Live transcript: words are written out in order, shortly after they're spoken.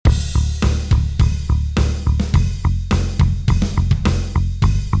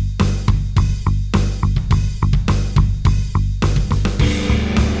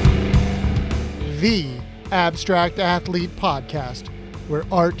the Abstract Athlete podcast, where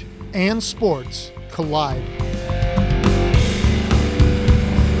art and sports collide.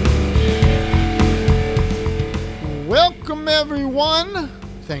 Welcome, everyone.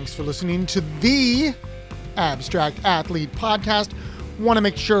 Thanks for listening to the Abstract Athlete podcast. Want to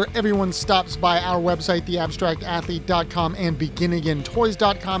make sure everyone stops by our website, theabstractathlete.com and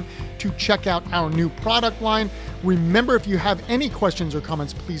beginagaintoys.com to check out our new product line. Remember, if you have any questions or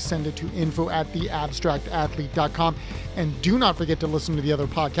comments, please send it to info@theabstractathlete.com. And do not forget to listen to the other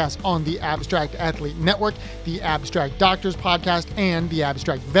podcasts on the Abstract Athlete Network, the Abstract Doctors Podcast, and the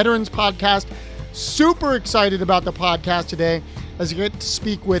Abstract Veterans Podcast. Super excited about the podcast today as I get to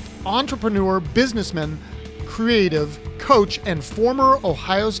speak with entrepreneur, businessman, creative, coach, and former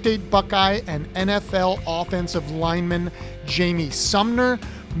Ohio State Buckeye and NFL offensive lineman Jamie Sumner.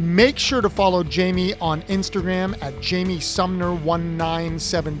 Make sure to follow Jamie on Instagram at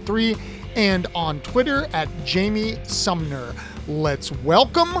JamieSumner1973 and on Twitter at Jamie Sumner. Let's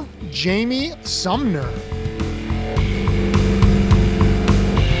welcome Jamie Sumner.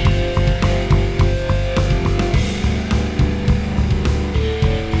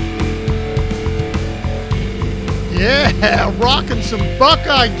 Yeah, rocking some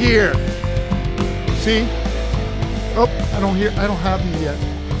Buckeye gear. See? Oh, I don't have you yet.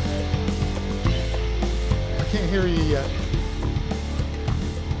 I can't hear you yet.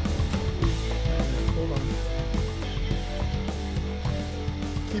 Hold on.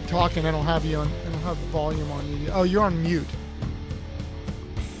 Keep talking. I don't have you on. I don't have volume on you. Oh, you're on mute.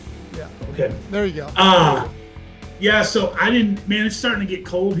 Yeah. Okay. There you go. Yeah, so it's starting to get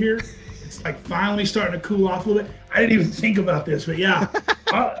cold here. It's like finally starting to cool off a little bit. I didn't even think about this, but yeah,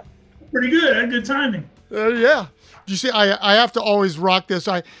 pretty good. I had good timing. Yeah. You see, I have to always rock this.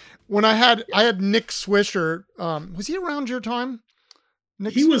 I had Nick Swisher. Was he around your time?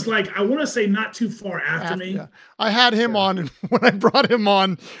 He was like, I want to say not too far after me. Yeah. I had him on, and when I brought him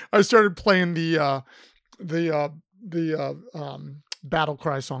on, I started playing the battle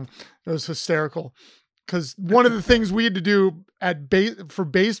cry song. It was hysterical. Because one of the things we had to do for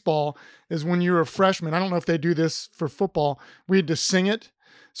baseball is when you were a freshman, I don't know if they do this for football, we had to sing it.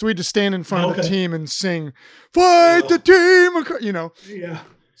 So we had to stand in front of the team and sing, "Fight the team," you know. Yeah.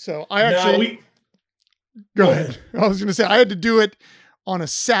 So I actually... Go ahead. I was going to say, I had to do it on a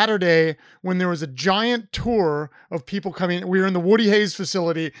Saturday when there was a giant tour of people coming. We were in the Woody Hayes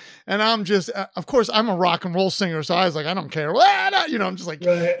facility, and I'm just, of course, I'm a rock and roll singer, so I was like, I don't care. You know, I'm just like,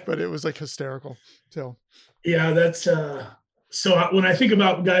 right. But it was like hysterical. So, yeah, that's, when I think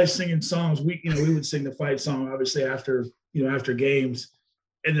about guys singing songs, we would sing the fight song, obviously after games.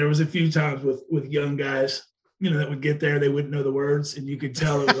 And there was a few times with young guys, that would get there, they wouldn't know the words, and you could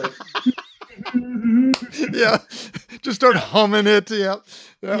tell it was like, yeah, just start humming it. Yeah,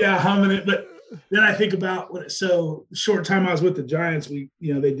 humming it. But then I think about short time I was with the Giants, they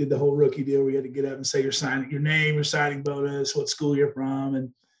did the whole rookie deal where you had to get up and say your name, your signing bonus, what school you're from,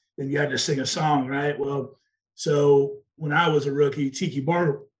 and then you had to sing a song, right? Well, so when I was a rookie, Tiki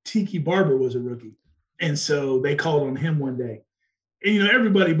Barber was a rookie, and so they called on him one day. And,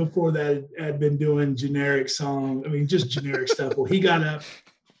 everybody before that had been doing generic songs. I mean, just generic stuff. Well, he got up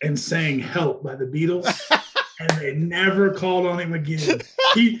and sang "Help" by the Beatles, and they never called on him again.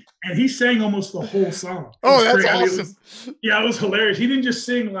 He sang almost the whole song. Oh, that's awesome. It was hilarious. He didn't just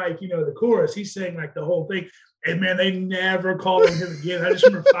sing like, the chorus. He sang like the whole thing. And, man, they never called on him again. I just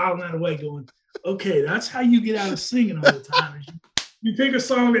remember filing that away going, okay, that's how you get out of singing all the time. You pick a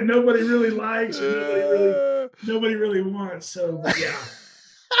song that nobody really likes and nobody really wants. So, yeah.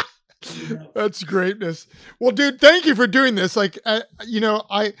 That's greatness. Well, dude, thank you for doing this. Like, I've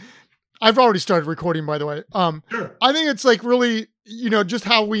already started recording, by the way. Sure. I think it's like really, just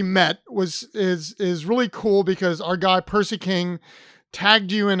how we met is really cool because our guy Percy King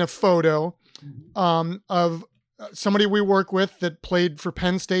tagged you in a photo of somebody we work with that played for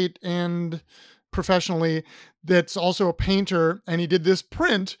Penn State and professionally, that's also a painter, and he did this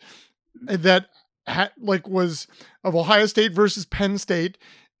print that was of Ohio State versus Penn State,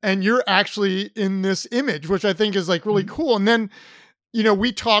 and you're actually in this image, which I think is like really cool. And then,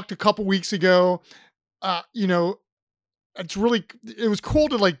 we talked a couple weeks ago, it was cool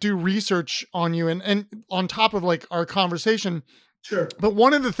to like do research on you and on top of like our conversation. Sure. But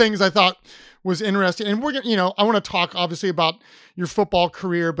one of the things I thought was interesting, and we're gonna, I want to talk obviously about your football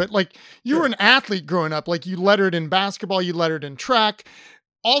career, but like you were an athlete growing up, like you lettered in basketball, you lettered in track.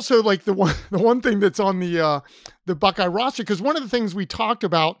 Also, like the one thing that's on the Buckeye roster, because one of the things we talked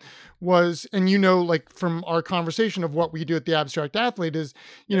about was, and like from our conversation of what we do at the Abstract Athlete is,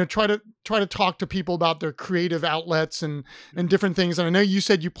 try to talk to people about their creative outlets and different things. And I know you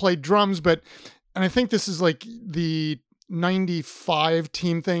said you played drums, but and I think this is like the 95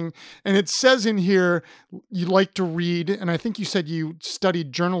 team thing. And it says in here, you like to read. And I think you said you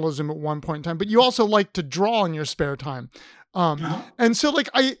studied journalism at one point in time, but you also like to draw in your spare time. And so like,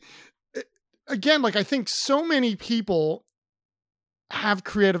 again, like I think so many people have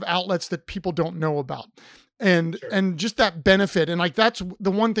creative outlets that people don't know about. And just that benefit. And like, that's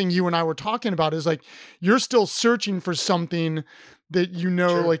the one thing you and I were talking about is like, you're still searching for something that,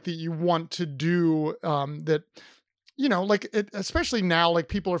 like that you want to do, that, like especially now, like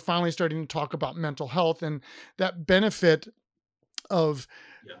people are finally starting to talk about mental health and that benefit of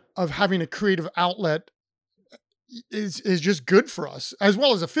having a creative outlet is just good for us as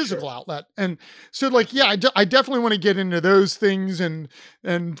well as a physical outlet. And so like, I definitely want to get into those things and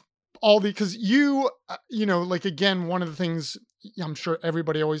all because like, again, one of the things I'm sure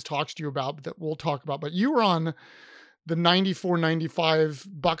everybody always talks to you about that we'll talk about, but you were on the 94-95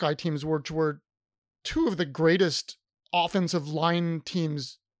 Buckeye teams, which were two of the greatest offensive line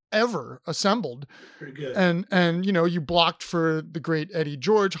teams ever assembled. Pretty good. And you blocked for the great Eddie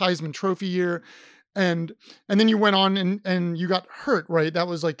George Heisman Trophy year. And then you went on and you got hurt, right? That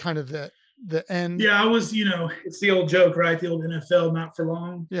was like kind of the end. Yeah, I was, it's the old joke, right? The old NFL, not for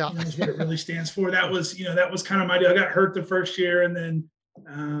long. Yeah. Is what it really stands for. That was kind of my deal. I got hurt the first year and then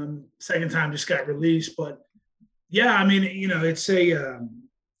second time just got released. But yeah, I mean, it's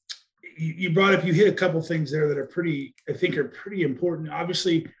you brought up, you hit a couple things there that are pretty important.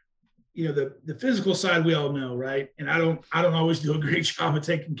 Obviously, the physical side we all know, right? And I don't always do a great job of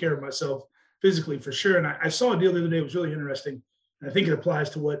taking care of myself physically for sure. And I saw a deal the other day, it was really interesting. And I think it applies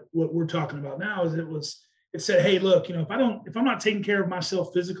to what we're talking about now is it said, hey, look, if I'm not taking care of myself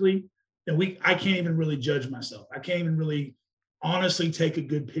physically, then I can't even really judge myself. I can't even really honestly take a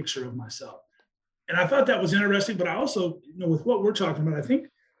good picture of myself. And I thought that was interesting, but I also, with what we're talking about,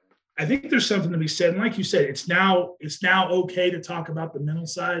 I think there's something to be said. And like you said, it's now okay to talk about the mental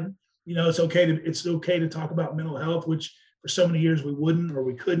side. It's okay to talk about mental health, which for so many years we wouldn't, or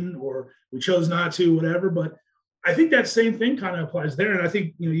we couldn't, or we chose not to, whatever. But I think that same thing kind of applies there. And I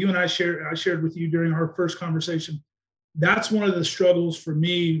think, you and I shared with you during our first conversation, that's one of the struggles for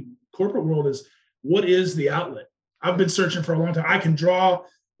me, corporate world, is what is the outlet? I've been searching for a long time. I can draw,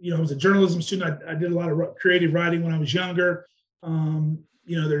 I was a journalism student. I did a lot of creative writing when I was younger. I can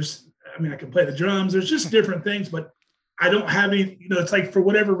play the drums. There's just different things, but I don't have any, it's like for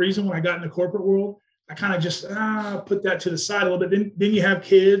whatever reason, when I got in the corporate world, I kind of just put that to the side a little bit. Then you have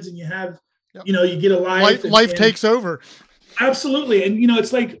kids and you have, you get a life. Life takes over. Absolutely. And,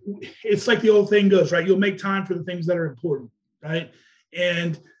 it's like the old thing goes, right? You'll make time for the things that are important, right?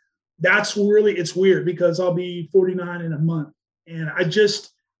 And that's really, it's weird because I'll be 49 in a month. And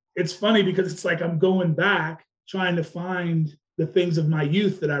it's funny because it's like I'm going back trying to find the things of my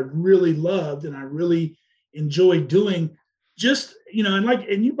youth that I really loved and I really enjoyed doing. Just,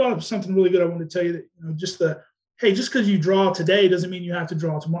 and you brought up something really good. I want to tell you that, just because you draw today doesn't mean you have to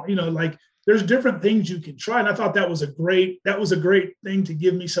draw tomorrow. There's different things you can try. And I thought that was a great thing to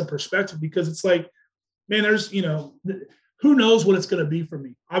give me some perspective, because it's like, man, there's, who knows what it's going to be for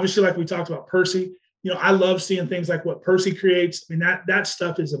me. Obviously, like we talked about Percy, I love seeing things like what Percy creates. I mean, that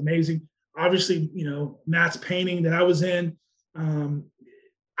stuff is amazing. Obviously, Matt's painting that I was in,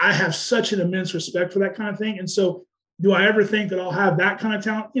 I have such an immense respect for that kind of thing. And so do I ever think that I'll have that kind of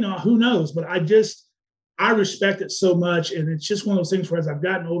talent? Who knows? But I respect it so much. And it's just one of those things where as I've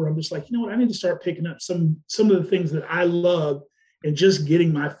gotten older, I'm just like, I need to start picking up some of the things that I love and just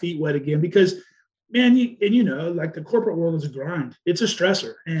getting my feet wet again. Because, man, like the corporate world is a grind. It's a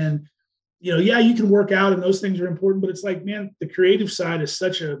stressor. And, you can work out and those things are important, but it's like, man, the creative side is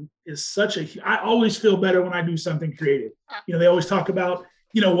I always feel better when I do something creative. They always talk about,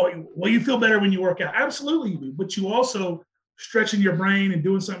 you feel better when you work out. Absolutely you do. But you also stretching your brain and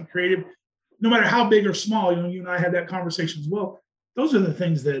doing something creative, no matter how big or small, you and I had that conversation as well. Those are the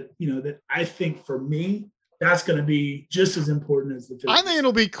things that, that I think for me, that's going to be just as important as the physical. I think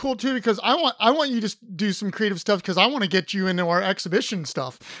it'll be cool too, because I want you to do some creative stuff, because I want to get you into our exhibition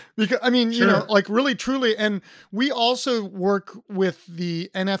stuff, because Sure. like really truly. And we also work with the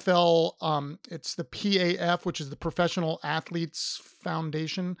NFL. It's the PAF, which is the Professional Athletes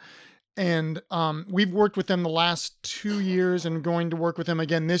Foundation. And we've worked with them the last 2 years and going to work with them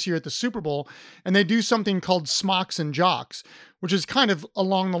again this year at the Super Bowl. And they do something called Smocks and Jocks, which is kind of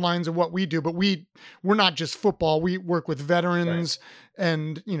along the lines of what we do. But we're not just football. We work with veterans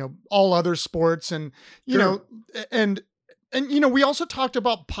and, all other sports. And, Sure. and and we also talked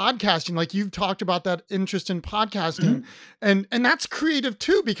about podcasting, like you've talked about that interest in podcasting, and that's creative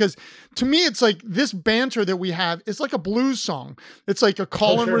too, because to me it's like this banter that we have is like a blues song. It's like a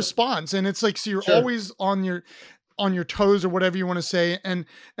call and response, and it's like, so you're always on your toes or whatever you want to say. And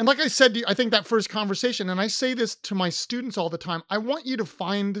like I said, I think that first conversation, and I say this to my students all the time, I want you to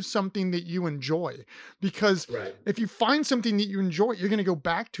find something that you enjoy, because if you find something that you enjoy, you're going to go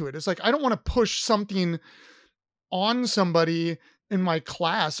back to it. It's like, I don't want to push something on somebody in my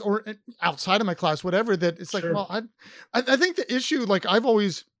class or outside of my class, whatever, that it's like, well, I think the issue, like I've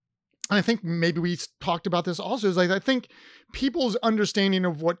always, and I think maybe we talked about this also, is like, I think people's understanding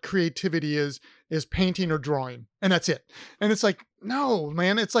of what creativity is painting or drawing, and that's it. And it's like, no,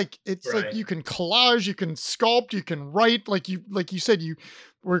 man, it's like you can collage, you can sculpt, you can write, like you said, you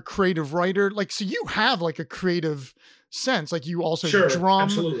were a creative writer. Like, so you have like a creative sense, like you also drum,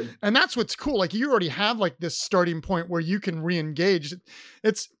 absolutely. And that's what's cool. Like you already have like this starting point where you can re-engage.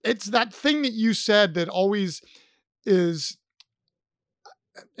 It's that thing that you said that always is,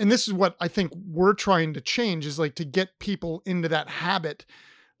 and this is what I think we're trying to change, is like to get people into that habit.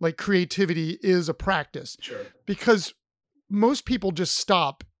 Like creativity is a practice, because most people just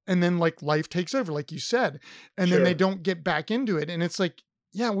stop and then like life takes over, like you said, and then they don't get back into it. And it's like,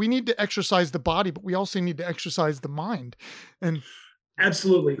 yeah, we need to exercise the body, but we also need to exercise the mind. And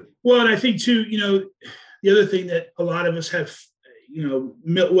absolutely. Well, and I think too, the other thing that a lot of us have,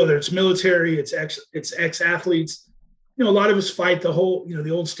 whether it's military, it's ex-athletes, a lot of us fight the whole,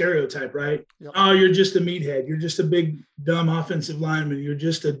 the old stereotype, right? Yep. Oh, you're just a meathead. You're just a big, dumb offensive lineman. You're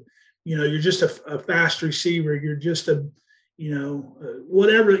just a fast receiver. You're just a,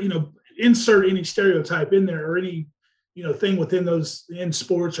 whatever, insert any stereotype in there or any, thing within those, in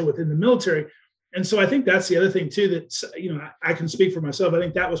sports or within the military. And so I think that's the other thing too, that, I can speak for myself. I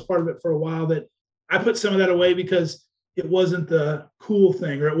think that was part of it for a while, that I put some of that away because it wasn't the cool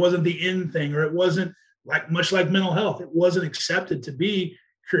thing, or it wasn't the in thing, or it wasn't much like mental health. It wasn't accepted to be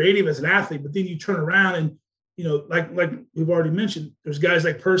creative as an athlete. But then you turn around and, like we've already mentioned, there's guys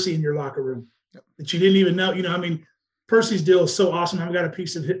like Percy in your locker room that you didn't even know. Percy's deal is so awesome. I've got a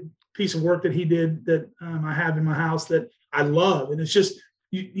piece of work that he did that I have in my house that I love. And it's just,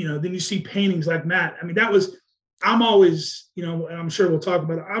 then you see paintings like Matt. I mean, I'm always, and I'm sure we'll talk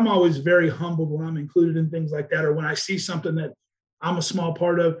about it, I'm always very humbled when I'm included in things like that, or when I see something that I'm a small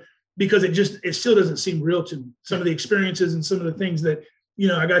part of, because it still doesn't seem real to me. Some of the experiences and some of the things that,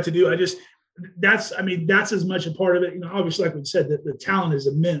 I got to do, that's as much a part of it. Obviously, like we said, the talent is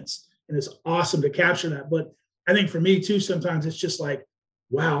immense and it's awesome to capture that. But I think for me too, sometimes it's just like,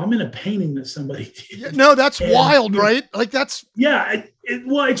 wow, I'm in a painting that somebody did. Yeah, no, that's wild, right? Like that's. Yeah.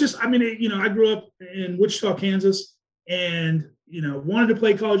 I grew up in Wichita, Kansas, and, wanted to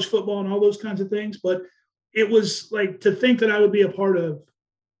play college football and all those kinds of things. But it was like, to think that I would be a part of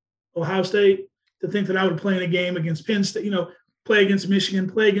Ohio State, to think that I would play in a game against Penn State, play against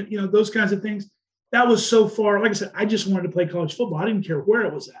Michigan, play against, those kinds of things. That was so far. Like I said, I just wanted to play college football. I didn't care where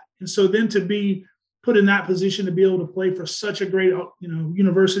it was at. And so then to be put in that position, to be able to play for such a great,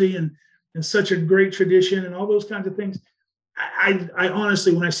 university and such a great tradition and all those kinds of things. I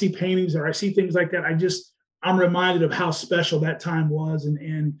honestly, when I see paintings or I see things like that, I'm reminded of how special that time was.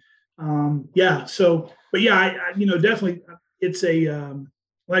 Definitely it's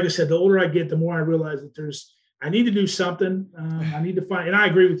like I said, the older I get, the more I realize that I need to do something. I need to find, and I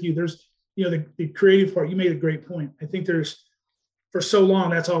agree with you. There's, the creative part. You made a great point. I think for so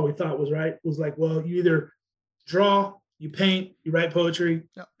long, that's all we thought was right. Was like, well, you either draw, you paint, you write poetry.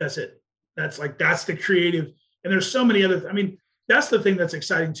 Yep. That's it. That's the creative. And there's so many other. That's the thing that's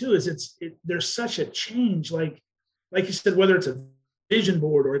exciting too. Is there's such a change. Like you said, whether it's a vision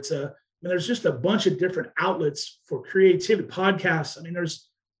board or there's just a bunch of different outlets for creativity. Podcasts.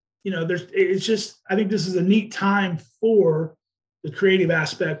 It's just, I think this is a neat time for the creative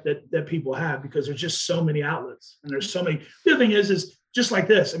aspect that people have, because there's just so many outlets and there's so many. The other thing is just like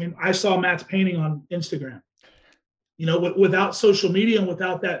this. I saw Matt's painting on Instagram, without social media and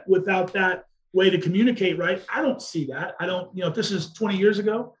without that way to communicate, right? I don't see that. I don't, if this is 20 years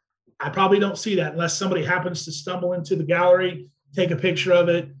ago, I probably don't see that unless somebody happens to stumble into the gallery, take a picture of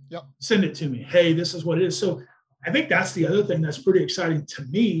it, send it to me. Hey, this is what it is. So I think that's the other thing that's pretty exciting to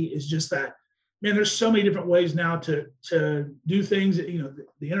me, is just that, man, there's so many different ways now to do things. The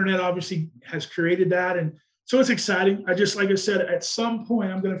internet obviously has created that. And so it's exciting. like I said, at some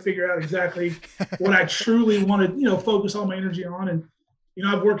point, I'm going to figure out exactly what I truly want to, focus all my energy on. And,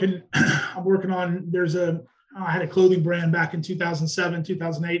 I'm working on, I had a clothing brand back in 2007,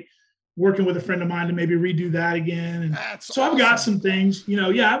 2008. working with a friend of mine to maybe redo that again. And That's so awesome. I've got some things,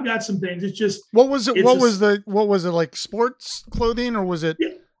 I've got some things. It's just, what was it? What was it like, sports clothing, or was it?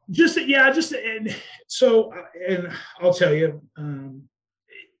 And so, and I'll tell you,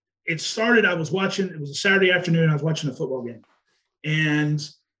 it started, it was a Saturday afternoon. I was watching a football game, and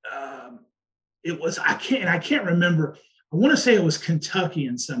it was, I can't remember. I want to say it was Kentucky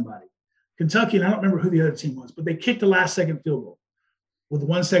and somebody. Kentucky, and I don't remember who the other team was, but they kicked the last second field goal with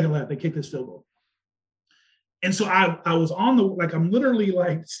 1 second left. They kicked this field goal. And so I was I'm literally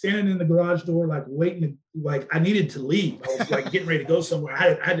like standing in the garage door, like waiting to, like I needed to leave. I was like getting ready to go somewhere.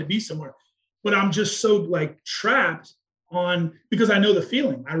 I had to be somewhere, but I'm just so like trapped because I know the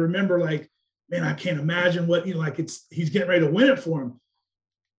feeling. I remember like, man, I can't imagine what, he's getting ready to win it for him.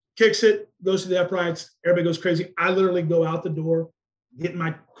 Kicks it, goes to the uprights. Everybody goes crazy. I literally go out the door, get in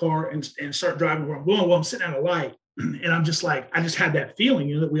my car and start driving where I'm going. Well, I'm sitting at a light and I'm just like, I just had that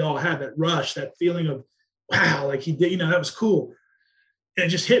feeling, that we all have, that rush, that feeling of, wow, like he did, that was cool. And it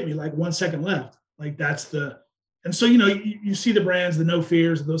just hit me like 1 second left. Like and so, you see the brands, the no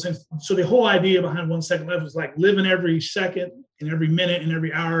fears, those things. So the whole idea behind 1 second left is like living every second and every minute and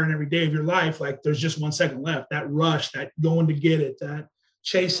every hour and every day of your life. Like there's just 1 second left, that rush, that going to get it, that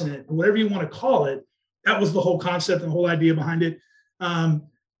chasing it, whatever you want to call it. That was the whole concept and the whole idea behind it.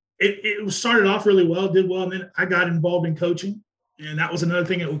 It started off really well, did well. And then I got involved in coaching. And that was another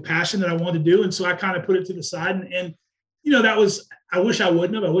thing that was passion that I wanted to do. And so I kind of put it to the side and that was, I wish I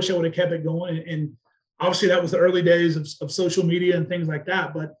wouldn't have, I wish I would have kept it going. And obviously that was the early days of social media and things like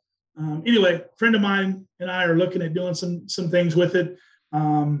that. But anyway, a friend of mine and I are looking at doing some things with it.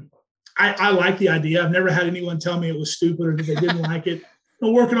 I like the idea. I've never had anyone tell me it was stupid or that they didn't like it.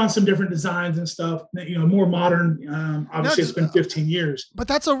 Working on some different designs and stuff, more modern. Obviously it's been 15 years. But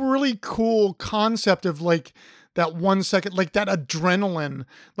that's a really cool concept of like, that 1 second, like that adrenaline,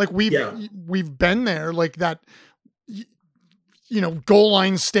 like we've been there, like that, goal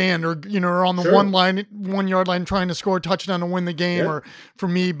line stand or, or on the Sure. 1 yard line, trying to score a touchdown to win the game. Or for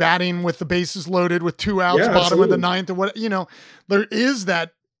me, batting with the bases loaded with 2 outs, bottom absolutely. of the ninth or what, there is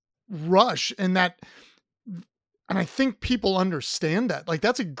that rush and that, and I think people understand that. Like,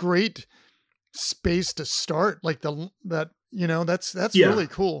 that's a great space to start. Like that's really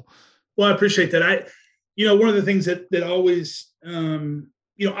cool. Well, I appreciate that. One of the things that always,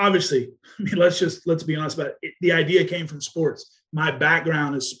 obviously, I mean, let's be honest about it. The idea came from sports. My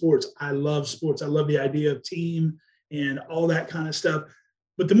background is sports. I love sports. I love the idea of team and all that kind of stuff.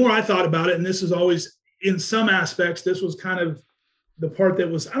 But the more I thought about it, and this is always, in some aspects, this was kind of the part that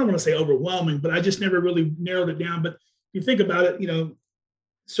was, I don't want to say overwhelming, but I just never really narrowed it down. But you think about it,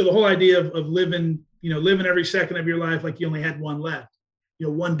 so the whole idea of living every second of your life like you only had one left,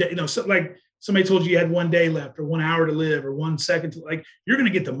 one day, so like, somebody told you had 1 day left or 1 hour to live or 1 second to, like, you're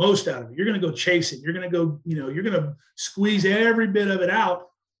going to get the most out of it. You're going to go chase it. You're going to go, you're going to squeeze every bit of it out.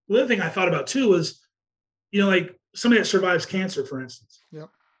 The other thing I thought about too was, like somebody that survives cancer, for instance,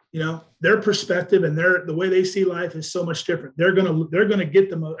 their perspective and the way they see life is so much different. They're going to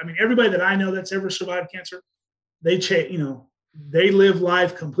get the most. I mean, everybody that I know that's ever survived cancer, they live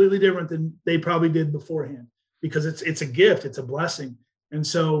life completely different than they probably did beforehand, because it's a gift. It's a blessing. And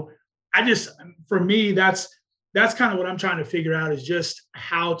so for me, that's kind of what I'm trying to figure out, is just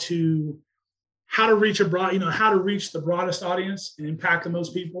how to reach how to reach the broadest audience and impact the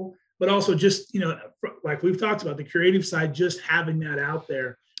most people, but also just, like we've talked about, the creative side, just having that out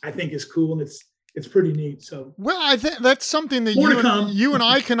there, I think is cool. And it's pretty neat. So, well, I think that's something that you and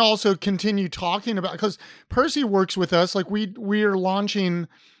I can also continue talking about, because Percy works with us. Like we are launching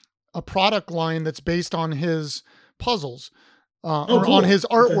a product line that's based on his puzzles. Or cool. On his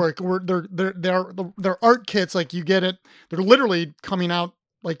artwork, where they're art kits, like you get it, they're literally coming out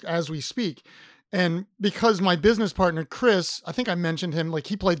like as we speak. And because my business partner, Chris, I think I mentioned him, like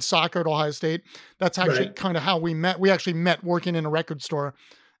he played soccer at Ohio State. That's actually kind of how we met. We actually met working in a record store.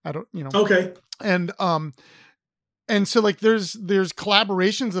 Okay. And so like there's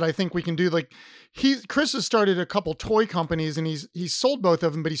collaborations that I think we can do. Like Chris has started a couple toy companies and he's sold both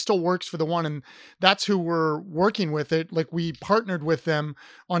of them, but he still works for the one, and that's who we're working with it. Like we partnered with them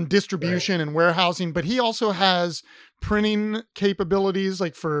on distribution and warehousing, but he also has printing capabilities,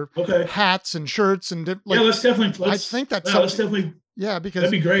 like for hats and shirts and let's definitely. I think that's let's definitely. Yeah, because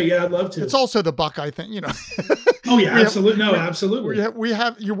that'd be great. Yeah, I'd love to. It's also the Buckeye thing, Oh yeah, absolutely. No, absolutely.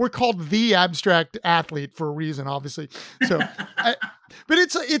 We're called the abstract athlete for a reason, obviously. So, but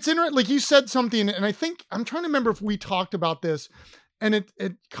it's interesting. Like you said something, and I think I'm trying to remember if we talked about this, and it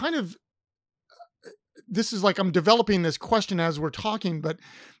kind of, this is like, I'm developing this question as we're talking, but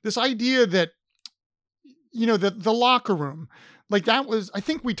this idea that the locker room, like that was, I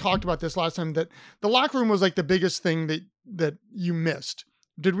think we talked about this last time, that the locker room was like the biggest thing that you missed.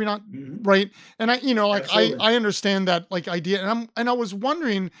 Did we not? Mhm. Right. And Absolutely. I understand that like idea. And I was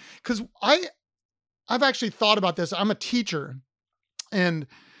wondering, cause I've actually thought about this. I'm a teacher, and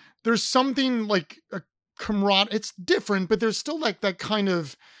there's something like a camaraderie. It's different, but there's still like that kind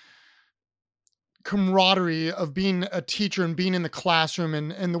of camaraderie of being a teacher and being in the classroom,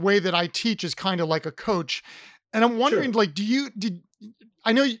 and the way that I teach is kind of like a coach. And I'm wondering, Sure. like,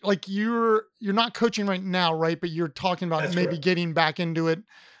 I know like you're not coaching right now, right? But you're talking about That's maybe correct. getting back into it,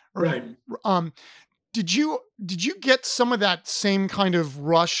 or Right. um, did you get some of that same kind of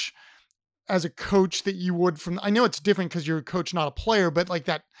rush as a coach that you would from? I know it's different because you're a coach, not a player, but like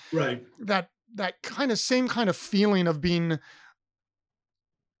Right. that kind of same kind of feeling of being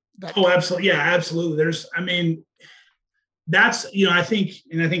that. Oh, absolutely. Yeah, absolutely. I mean, that's, I think,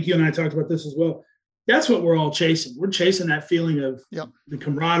 and I think you and I talked about this as well. That's what we're all chasing. We're chasing that feeling of Yep. the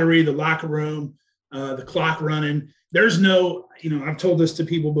camaraderie, the locker room, the clock running. There's no, I've told this to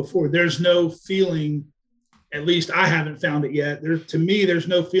people before. There's no feeling, at least I haven't found it yet. To me, there's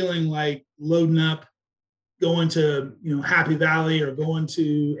no feeling like loading up, going to, Happy Valley, or going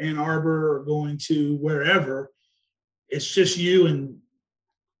to Ann Arbor, or going to wherever. It's just you and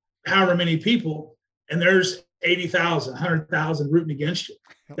however many people, and there's 80,000, 100,000 rooting against you.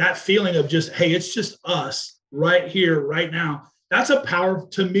 That feeling of just, hey, it's just us right here, right now.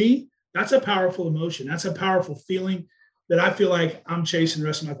 To me, that's a powerful emotion. That's a powerful feeling that I feel like I'm chasing the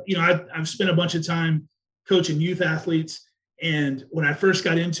rest of my, I've spent a bunch of time coaching youth athletes. And when I first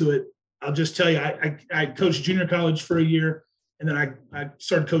got into it, I'll just tell you, I coached junior college for a year. And then I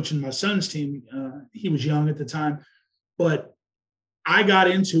started coaching my son's team. He was young at the time, but I got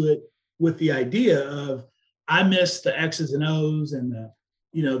into it with the idea of, I miss the X's and O's and the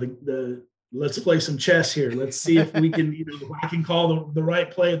let's play some chess here. Let's see if we can, I can call the right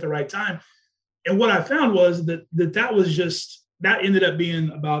play at the right time. And what I found was that ended up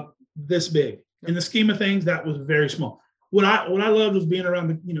being about this big. In the scheme of things, that was very small. What I loved was being around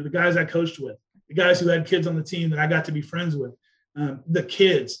the guys I coached with, the guys who had kids on the team that I got to be friends with, the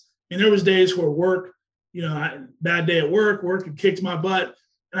kids. And there was days where work, bad day at work had kicked my butt.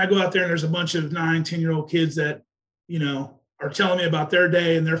 And I go out there and there's a bunch of 9, 10-year-old kids that, are telling me about their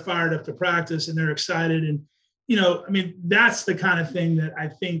day, and they're fired up to practice and they're excited. And, that's the kind of thing that I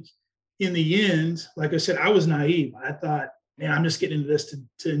think in the end, like I said, I was naive. I thought, man, I'm just getting into this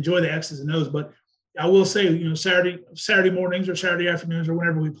to enjoy the X's and O's. But I will say, Saturday mornings or Saturday afternoons or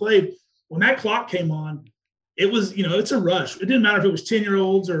whenever we played, when that clock came on, it was, it's a rush. It didn't matter if it was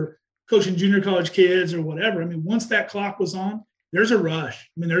 10-year-olds or coaching junior college kids or whatever. I mean, once that clock was on, there's a rush.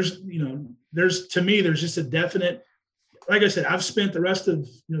 I mean, there's just a definite, like I said, I've spent the rest of,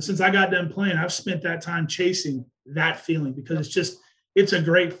 since I got done playing, I've spent that time chasing that feeling, because it's a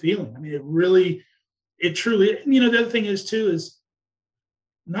great feeling. I mean, it truly, the other thing is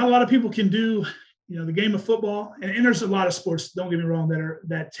not a lot of people can do, the game of football, and there's a lot of sports, don't get me wrong,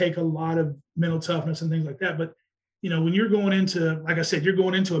 that take a lot of mental toughness and things like that. But, when you're going into, like I said, you're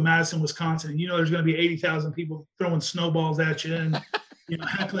going into a Madison, Wisconsin, and there's going to be 80,000 people throwing snowballs at you and,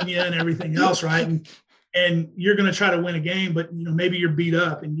 heckling you and everything else. Right. And you're going to try to win a game, but, maybe you're beat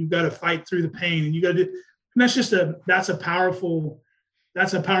up and you've got to fight through the pain, and you got to do, and that's a powerful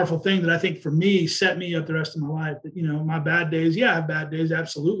thing that I think for me set me up the rest of my life. That, my bad days, I have bad days,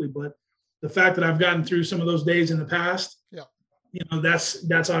 absolutely. But the fact that I've gotten through some of those days in the past,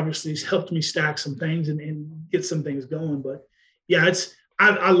 that's obviously helped me stack some things and get some things going. But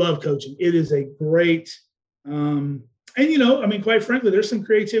I love coaching. It is a great, and quite frankly, there's some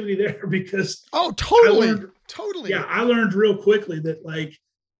creativity there, because Totally. I learned real quickly that, like,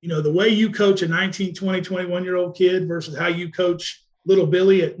 the way you coach a 19, 20, 21-year-old kid versus how you coach little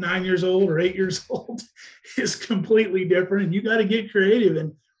Billy at 9 years old or 8 years old is completely different. And you got to get creative.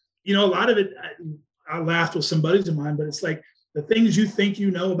 And, a lot of it, I laughed with some buddies of mine, but it's like, the things you think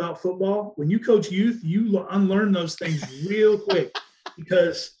about football, when you coach youth, you unlearn those things real quick,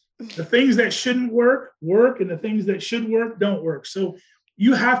 because the things that shouldn't work, and the things that should work, don't work. So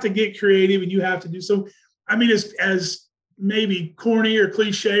you have to get creative, and you have to do so. I mean, as maybe corny or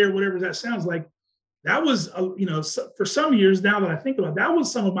cliche or whatever that sounds like, that was, for some years now that I think about it, that was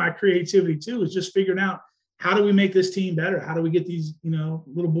some of my creativity too, is just figuring out, how do we make this team better? How do we get these,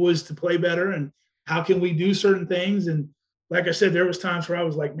 little boys to play better? And how can we do certain things? And like I said, there was times where I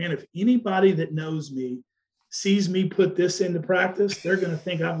was like, man, if anybody that knows me sees me put this into practice, they're going to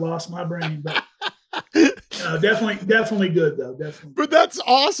think I've lost my brain. But definitely good though. Definitely. But that's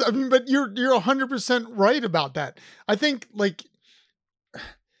awesome. I mean, but you're 100% right about that. I think, like,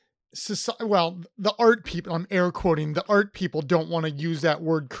 well, the art people, I'm air quoting, the art people don't want to use that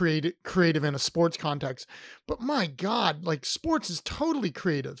word creative in a sports context. But my God, like sports is totally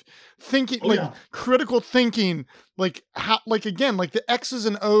creative. Thinking, like critical thinking, like how, like again, like the X's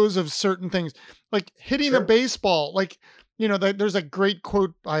and O's of certain things, like hitting a baseball, like, there's a great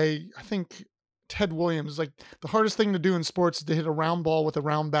quote by, I think, Ted Williams, like the hardest thing to do in sports is to hit a round ball with a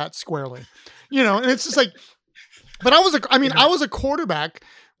round bat squarely, and it's just like, but I was a quarterback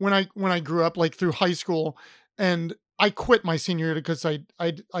when I grew up, like through high school, and I quit my senior year because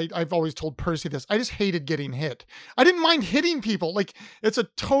I've always told Percy this. I just hated getting hit. I didn't mind hitting people. Like it's a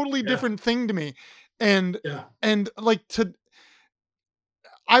totally different thing to me. And like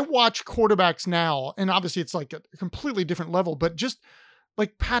I watch quarterbacks now, and obviously it's like a completely different level, but just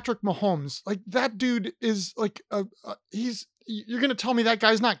like Patrick Mahomes, like that dude is like you're going to tell me that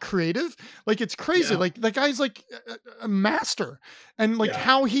guy's not creative? Like it's crazy. Like that guy's like a master, and like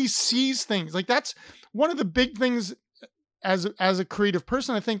how he sees things. Like that's one of the big things as a creative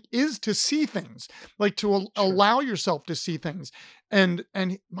person, I think, is to see things, like to allow yourself to see things. And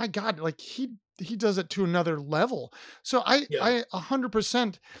my God, like he does it to another level. So I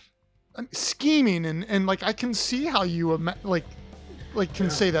 100% scheming and like, I can see how you can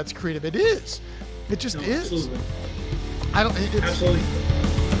say that's creative. It is. It just is. Absolutely. It's, absolutely.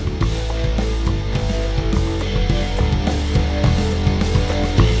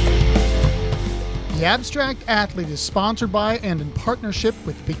 The Abstract Athlete is sponsored by and in partnership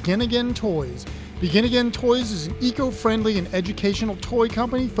with Begin Again Toys. Begin Again Toys is an eco-friendly and educational toy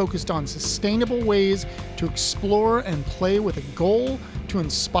company focused on sustainable ways to explore and play with a goal to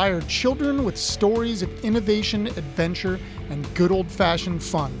inspire children with stories of innovation, adventure, and good old-fashioned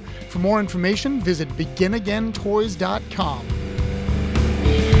fun. For more information, visit beginagaintoys.com.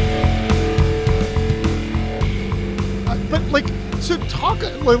 But like, so talk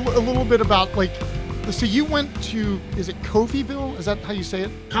a little bit about like, so you went to, is it Coffeyville? Is that how you say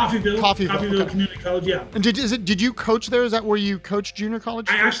it? Coffeyville okay. Community College, yeah. And did you coach there? Is that where you coached junior college?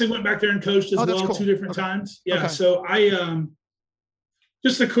 I actually went back there and coached as well, cool. 2 different times. Yeah. Okay. So I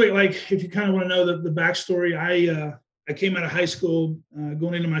just a quick, like, if you kind of want to know the backstory, I came out of high school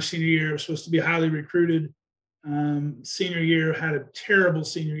going into my senior year. I was supposed to be highly recruited. Senior year, had a terrible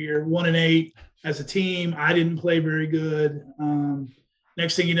senior year, 1-8 as a team. I didn't play very good.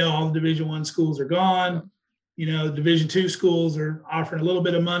 Next thing you know, all the Division I schools are gone. Division II schools are offering a little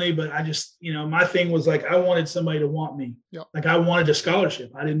bit of money, but I just, my thing was like, I wanted somebody to want me. Yep. Like I wanted a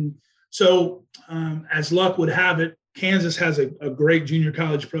scholarship. I didn't. So as luck would have it, Kansas has a great junior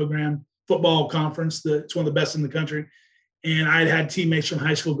college program, football conference. It's one of the best in the country. And I had teammates from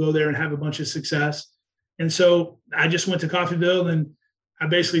high school go there and have a bunch of success. And so I just went to Coffeyville, and I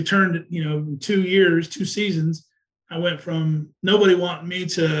basically turned, 2 seasons, I went from nobody wanting me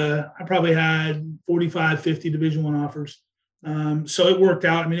to, I probably had 45, 50 Division I offers. So it worked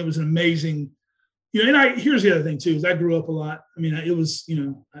out. I mean, it was an amazing, and here's the other thing too, is I grew up a lot. I mean, it was,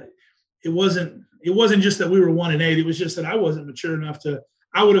 it wasn't just that we were 1-8. It was just that I wasn't mature enough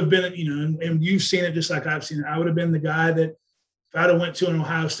I would have been, and you've seen it just like I've seen it. I would have been the guy that if I'd have went to an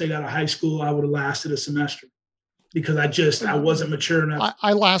Ohio State out of high school, I would have lasted a semester because I wasn't mature enough.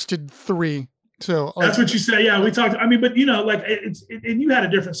 I lasted 3. So that's what you say. Yeah, we talked. I mean, but like and you had a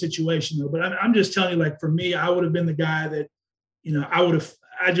different situation though. But I'm just telling you, like for me, I would have been the guy that,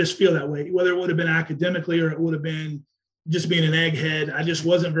 I just feel that way. Whether it would have been academically or it would have been just being an egghead, I just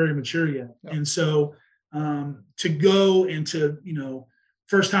wasn't very mature yet. Yep. And so to go into,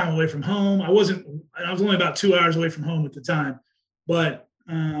 first time away from home, I was only about 2 hours away from home at the time, but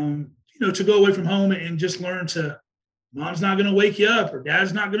to go away from home and just learn to. Mom's not going to wake you up, or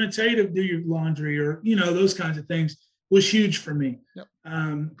dad's not going to tell you to do your laundry, or, those kinds of things was huge for me. Yep. At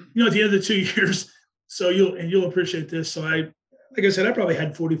the end of the 2 years, so you'll appreciate this. So like I said, I probably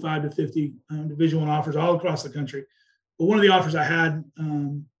had 45 to 50 Division I offers all across the country. But one of the offers I had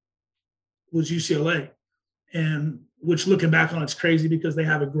was UCLA, and which looking back on, it's crazy because they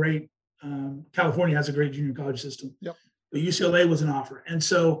have a great, California has a great junior college system. Yep. But UCLA was an offer. And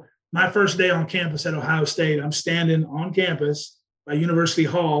so my first day on campus at Ohio State, I'm standing on campus by University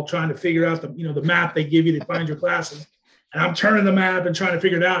Hall trying to figure out the map they give you to find your classes. And I'm turning the map and trying to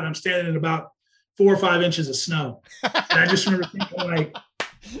figure it out. And I'm standing in about 4 or 5 inches of snow. And I just remember thinking like,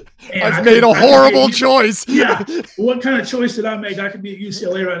 I've made a horrible choice. Yeah. What kind of choice did I make? I could be at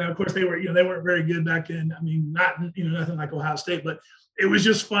UCLA right now. Of course, they weren't very good back then. I mean, not, nothing like Ohio State, but it was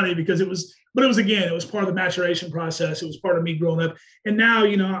just funny because it was part of the maturation process. It was part of me growing up. And now,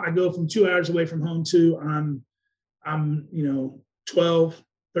 I go from 2 hours away from home to I'm 12,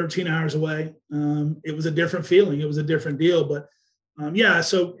 13 hours away. It was a different feeling. It was a different deal, but Yeah.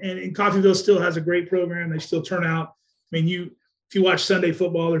 So, and Coffeyville still has a great program. They still turn out. I mean, if you watch Sunday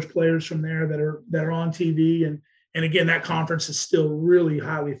football, there's players from there that are on TV, and again, that conference is still really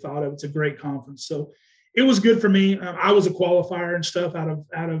highly thought of. It's a great conference. So it was good for me. I was a qualifier and stuff out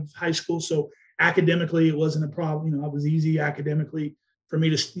of high school, so academically it wasn't a problem. It was easy academically for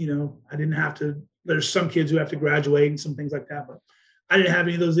me to, I didn't have to. There's some kids who have to graduate and some things like that, but I didn't have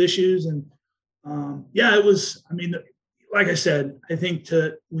any of those issues. And yeah, it was. I mean, like I said, I think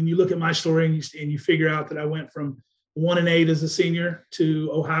when you look at my story and you figure out that I went from 1-8 as a senior to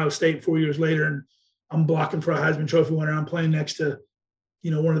Ohio State 4 years later, and I'm blocking for a Heisman Trophy winner. I'm playing next to,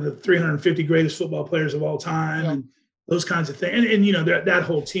 one of the 350 greatest football players of all time, and those kinds of things. And that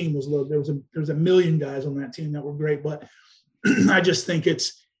whole team was low. There was a million guys on that team that were great, but I just think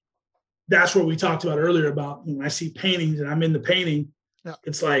that's what we talked about earlier about when I see paintings and I'm in the painting. Yeah.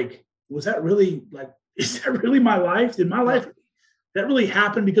 It's like, was that really is that really my life? Did my life that really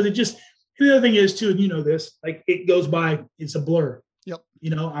happen? Because it just. And the other thing is too, and this, like it goes by, it's a blur. Yep.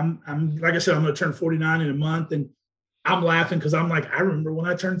 I'm like I said, I'm going to turn 49 in a month, and I'm laughing because I'm like, I remember when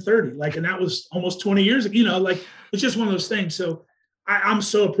I turned 30, and that was almost 20 years ago. It's just one of those things. So I'm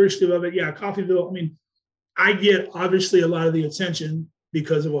so appreciative of it. Yeah, Coffeyville. I mean, I get obviously a lot of the attention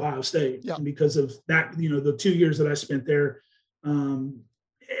because of Ohio State and because of that. The 2 years that I spent there,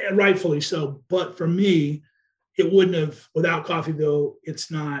 rightfully so. But for me, it wouldn't have without Coffeyville. It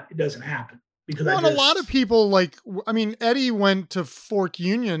doesn't happen because a lot of people Eddie went to Fork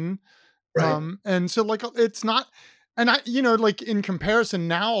Union. Right. And so it's not, and I, in comparison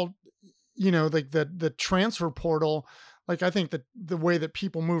now, the transfer portal, I think that the way that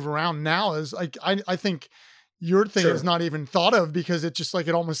people move around now is I think your thing is not even thought of because it's just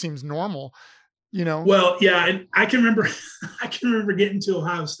it almost seems normal, Well, yeah. And I can remember getting to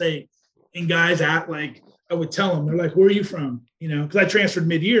Ohio State and guys I would tell them, they're like, where are you from? Because I transferred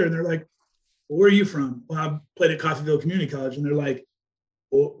mid-year, and they're like, well, where are you from? Well, I played at Coffeyville Community College. And they're like,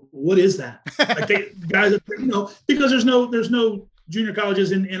 well, what is that? Guys, because there's no junior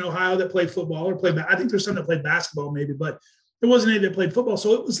colleges in Ohio that play football or play. I think there's some that play basketball maybe, but there wasn't any that played football.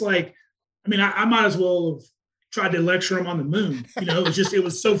 So it was I might as well have tried to lecture them on the moon. It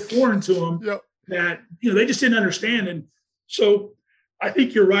was so foreign to them that, they just didn't understand. And so I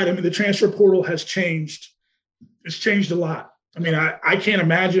think you're right. I mean, the transfer portal has changed. It's changed a lot. I mean, I can't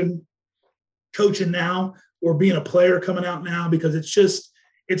imagine coaching now or being a player coming out now because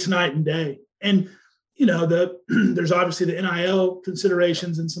it's night and day. And, there's obviously the NIL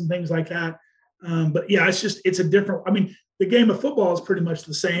considerations and some things like that. But yeah, it's a different, the game of football is pretty much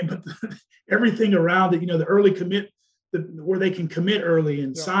the same, but everything around it, the early commit, where they can commit early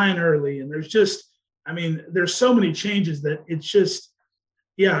and sign early. And there's so many changes that it's just,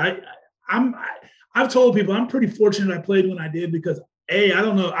 I've told people I'm pretty fortunate I played when I did because I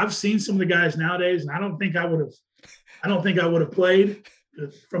don't know. I've seen some of the guys nowadays, and I don't think I would have played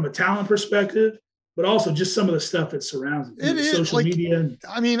from a talent perspective, but also just some of the stuff that surrounds it. Social media.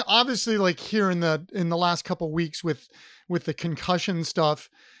 Obviously, here in the last couple of weeks with the concussion stuff,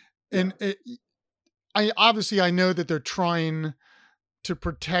 and I know that they're trying to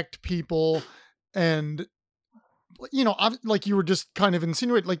protect people, and like you were just kind of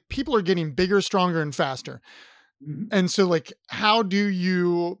insinuating, people are getting bigger, stronger, and faster. Mm-hmm. And so how do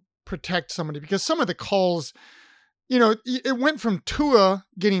you protect somebody? Because some of the calls, it went from Tua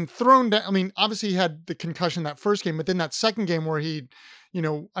getting thrown down. Obviously he had the concussion that first game, but then that second game where he, I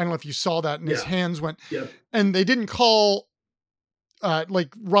don't know if you saw that and his hands went, and they didn't call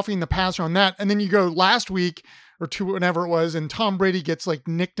roughing the passer on that. And then you go last week or two, whenever it was, and Tom Brady gets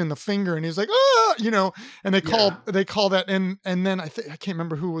nicked in the finger, and he's like, and they call that, and then I can't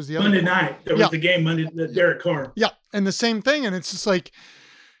remember who was the other Monday night. There was the game Monday, Derek Carr. Yeah, and the same thing, and it's just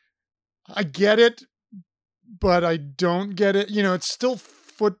I get it, but I don't get it. It's still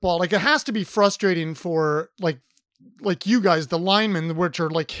football. It has to be frustrating for like you guys, the linemen, which are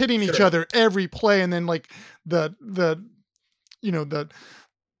hitting each other every play, and then the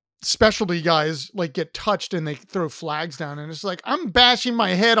specialty guys get touched and they throw flags down, and it's I'm bashing my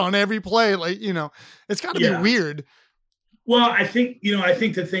head on every play. It's got to be weird. Well, I think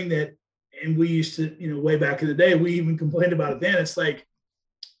the thing that, and we used to, way back in the day, we even complained about it then. It's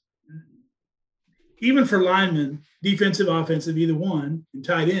even for linemen, defensive, offensive, either one, and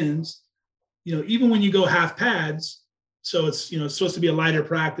tight ends, even when you go half pads, so it's, it's supposed to be a lighter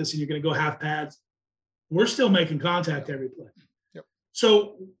practice and you're going to go half pads, we're still making contact every play. Yep.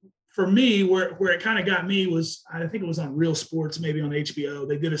 So for me, where it kind of got me was, I think it was on Real Sports, maybe on HBO.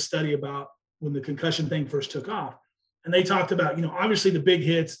 They did a study about when the concussion thing first took off. And they talked about, obviously the big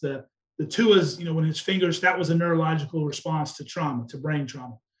hits, the the Tua's, when his fingers, that was a neurological response to trauma, to brain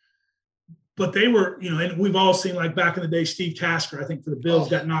trauma. But they were, and we've all seen, like back in the day, Steve Tasker, I think for the Bills,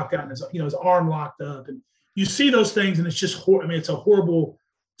 got knocked out and his arm locked up. And you see those things, and it's just, it's a horrible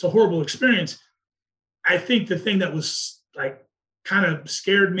experience. I think the thing that was like kind of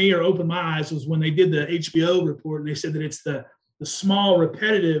scared me or opened my eyes was when they did the HBO report, and they said that it's the small,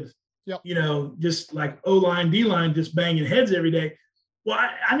 repetitive, just like O-line, D-line, just banging heads every day. Well,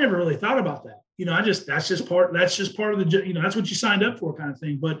 I never really thought about that. That's just part of the, that's what you signed up for, kind of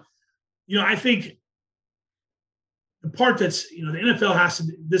thing. But I think the part that's, the NFL has to,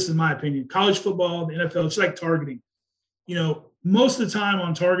 this is my opinion, college football, the NFL, it's like targeting. Most of the time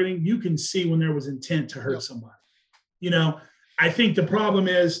on targeting, you can see when there was intent to hurt somebody. I think the problem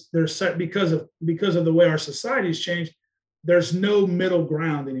is because of the way our society has changed, there's no middle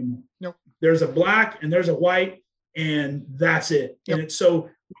ground anymore. Nope. There's a black and there's a white, and that's it. Yep. And so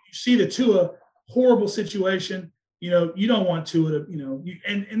when you see the Tua horrible situation, you don't want Tua to,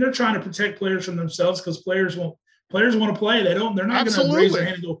 and they're trying to protect players from themselves, because players want to play. They're not going to raise their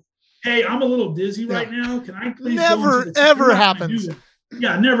hand and go, "Hey, I'm a little dizzy right now. Can I please?" Never ever happens.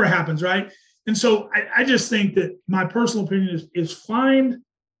 Yeah, it never happens, right? And so I just think that my personal opinion is find,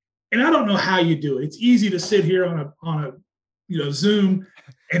 and I don't know how you do it. It's easy to sit here on a Zoom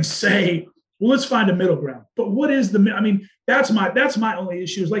and say, well, let's find a middle ground. But what is that's my only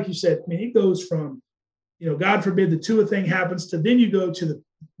issue is, like you said, it goes from, God forbid the Tua thing happens, to then you go to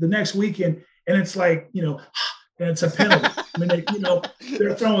the next weekend and it's like, and it's a penalty.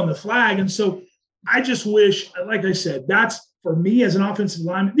 They're throwing the flag. And so I just wish, like I said, that's for me as an offensive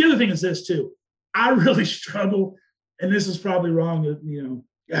lineman. The other thing is this too. I really struggle, and this is probably wrong,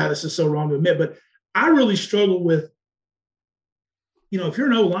 this is so wrong to admit, but I really struggle with, if you're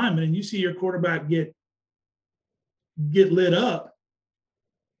an O lineman and you see your quarterback get lit up,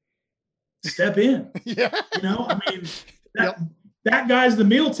 step in. Yeah. That guy's the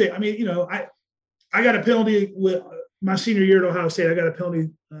meal ticket. I got a penalty with my senior year at Ohio State. I got a penalty.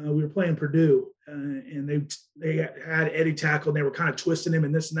 We were playing Purdue, and they had Eddie tackled, and they were kind of twisting him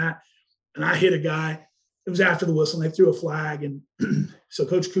and this and that. And I hit a guy. It was after the whistle, and they threw a flag. And so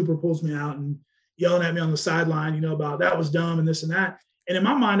Coach Cooper pulls me out and yelling at me on the sideline, about that was dumb and this and that. And in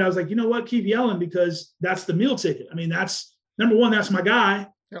my mind, I was like, you know what? Keep yelling, because that's the meal ticket. That's number one. That's my guy.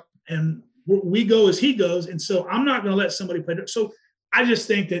 Yep. And we go as he goes. And so I'm not going to let somebody play. So I just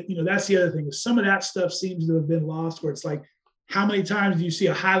think that, that's the other thing, is some of that stuff seems to have been lost, where it's like, how many times do you see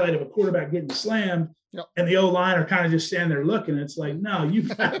a highlight of a quarterback getting slammed and the O-line are kind of just standing there looking? It's like, no, you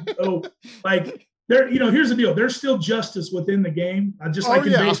got to go. Like, here's the deal. There's still justice within the game, just like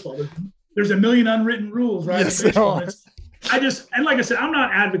in baseball. There's a million unwritten rules, right? Yes, in baseball. And like I said, I'm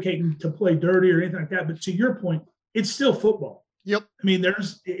not advocating to play dirty or anything like that, but to your point, it's still football. Yep.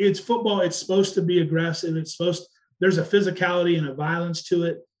 It's football. It's supposed to be aggressive. There's a physicality and a violence to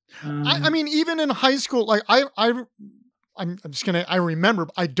it. Even in high school, like I remember,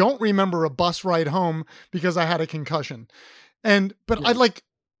 I don't remember a bus ride home because I had a concussion. I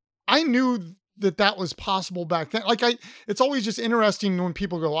knew that was possible back then. It's always just interesting when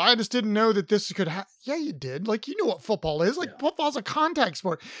people go, I just didn't know that this could happen. Yeah, you did. You know what football is. Football's a contact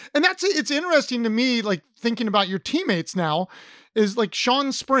sport. And it's interesting to me, thinking about your teammates now, is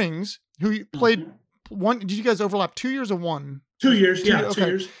Sean Springs, who played one. Did you guys overlap 2 years or one? 2 years. 2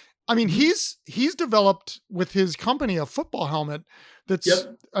 years. He's developed with his company a football helmet that's,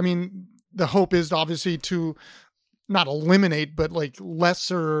 the hope is obviously to not eliminate, but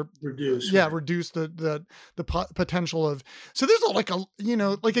lesser reduce. Yeah. Reduce the potential of, so there's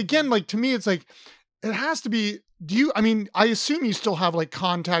to me, it's it has to be, I assume you still have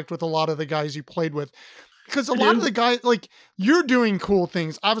contact with a lot of the guys you played with, because a lot of the guys, you're doing cool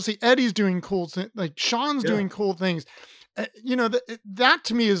things. Obviously Eddie's doing cool things. Sean's doing cool things. That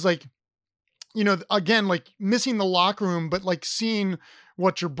to me is again, missing the locker room, but seeing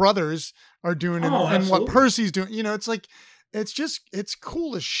what your brothers are doing and what Percy's doing, it's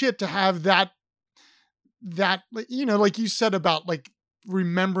cool as shit to have that, like you said about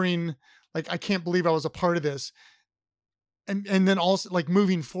remembering, I can't believe I was a part of this. And then also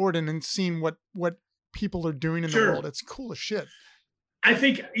moving forward and then seeing what people are doing in the world. It's cool as shit. I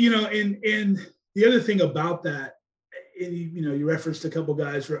think, and the other thing about that, you referenced a couple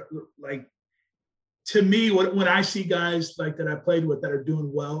guys, to me, when I see guys that I played with that are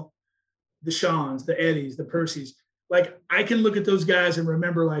doing well, the Seans, the Eddies, the Percys, I can look at those guys and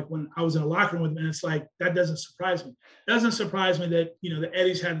remember when I was in a locker room with them, and it's that doesn't surprise me. It doesn't surprise me that, the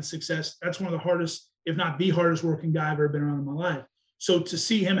Eddies had the success. That's one of the hardest, if not the hardest working guy I've ever been around in my life. So to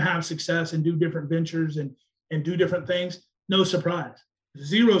see him have success and do different ventures and do different things, no surprise.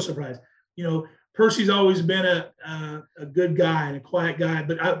 Zero surprise. You know, Percy's always been a good guy and a quiet guy,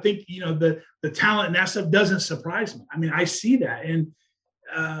 but I think, you know, the talent and that stuff doesn't surprise me. I mean, I see that. And,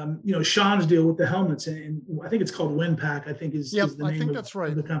 you know, Sean's deal with the helmets, and I think it's called WinPack, I think is the name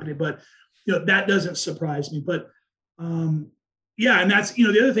of the company. But, you know, that doesn't surprise me. But, yeah, and that's, you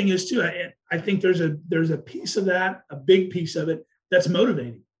know, the other thing is too, I think there's a piece of that, a big piece of it that's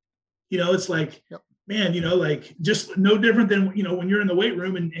motivating. You know, it's like, man, you know, like just no different than, you know, when you're in the weight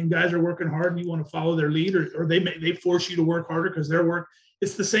room and guys are working hard and you want to follow their lead, or they force you to work harder because their work,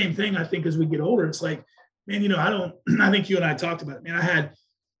 it's the same thing. I think as we get older, it's like, man, you know, I think you and I talked about it, man. I had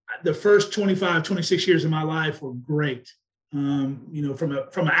the first 25, 26 years of my life were great, you know, from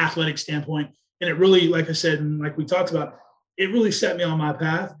an athletic standpoint. And it really, like I said, and like we talked about, it really set me on my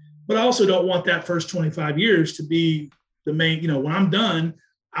path. But I also don't want that first 25 years to be the main, you know, when I'm done,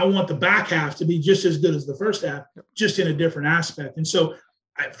 I want the back half to be just as good as the first half, just in a different aspect. And so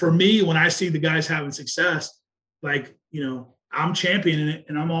for me, when I see the guys having success, like, you know, I'm championing it.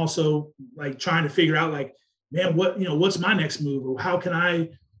 And I'm also like trying to figure out like, man, what's my next move, or how can I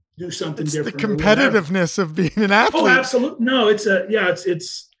do something different? The competitiveness of being an athlete. Oh, absolutely. No, it's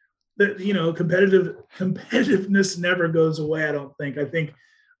that, you know, competitiveness never goes away. I don't think. I think,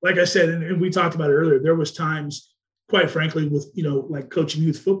 like I said, and we talked about it earlier, there was times, quite frankly, with, you know, like coaching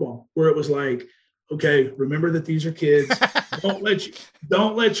youth football, where it was like, okay, remember that these are kids. don't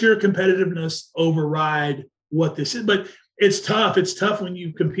let your competitiveness override what this is. But it's tough. It's tough when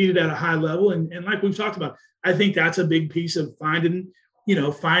you competed at a high level. And like we've talked about, I think that's a big piece of finding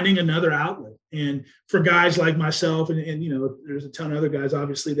another outlet. And for guys like myself, and you know, there's a ton of other guys,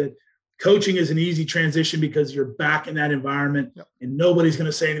 obviously, that coaching is an easy transition because you're back in that environment, and nobody's going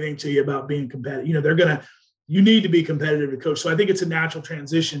to say anything to you about being competitive. You know, you need to be competitive to coach. So I think it's a natural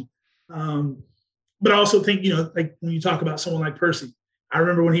transition. But I also think, you know, like when you talk about someone like Percy, I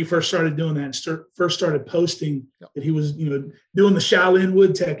remember when he first started doing that and first started posting that he was, you know, doing the Shaolin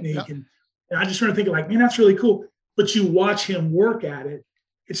wood technique. And I just started thinking like, man, that's really cool. But you watch him work at it.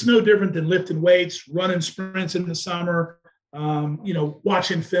 It's no different than lifting weights, running sprints in the summer, you know,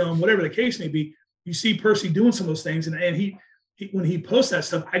 watching film, whatever the case may be. You see Percy doing some of those things. And he when he posts that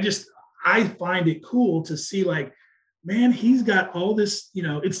stuff, I find it cool to see like, man, he's got all this, you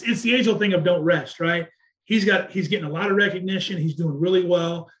know, it's the age-old thing of don't rest, right? He's getting a lot of recognition. He's doing really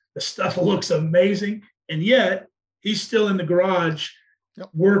well. The stuff looks amazing. And yet he's still in the garage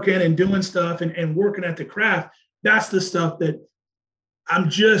working and doing stuff and working at the craft. That's the stuff that I'm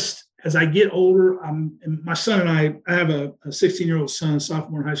just, as I get older, and my son and I have a 16-year-old son, a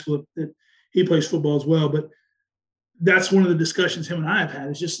sophomore in high school, that he plays football as well. But that's one of the discussions him and I have had.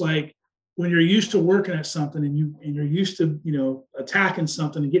 It's just like, when you're used to working at something and you're used to, you know, attacking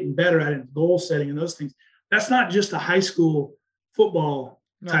something and getting better at it, goal setting and those things, that's not just a high school football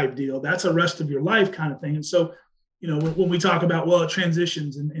type deal. That's a rest of your life kind of thing. And so, you know, when we talk about, well, it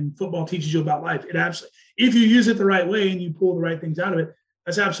transitions and football teaches you about life, it absolutely, if you use it the right way and you pull the right things out of it,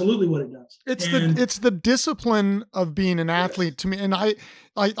 that's absolutely what it does. It's the discipline of being an athlete to me. And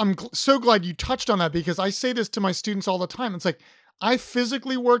I'm so glad you touched on that, because I say this to my students all the time. It's like, I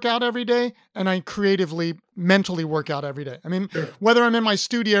physically work out every day and I creatively, mentally work out every day. I mean, whether I'm in my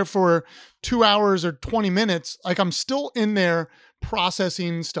studio for 2 hours or 20 minutes, like I'm still in there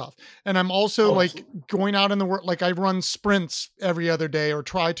processing stuff. And I'm also like going out in the world, like I run sprints every other day or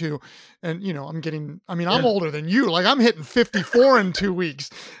try to, and you know, I'm older than you. Like I'm hitting 54 in 2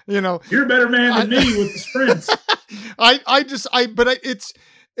 weeks, you know. You're a better man than me with the sprints.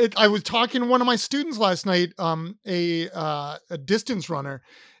 I was talking to one of my students last night, a distance runner,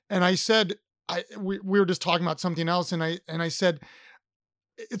 and I said, we were just talking about something else, and I said,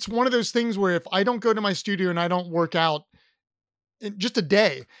 it's one of those things where if I don't go to my studio and I don't work out in just a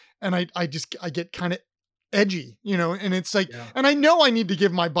day, and I get kind of edgy, you know, and it's like, and I know I need to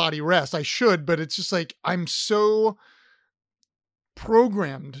give my body rest. I should, but it's just like, I'm so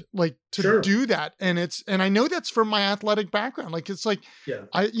programmed like to do that. And I know that's from my athletic background. Like, it's like,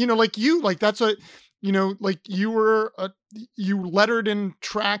 like you, like that's a, you know, like you lettered in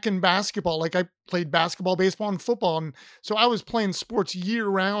track and basketball. Like I played basketball, baseball, and football. And so I was playing sports year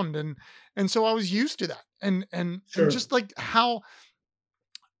round. And so I was used to that. And just like how,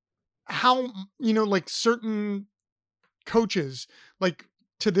 you know, like certain coaches, like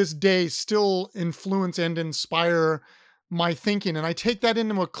to this day still influence and inspire my thinking. And I take that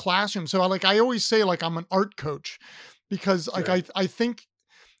into a classroom. So I always say like, I'm an art coach, because like, I think,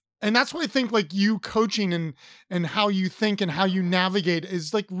 and that's why I think like you coaching and how you think and how you navigate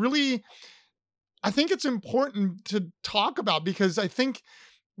is like really, I think it's important to talk about, because I think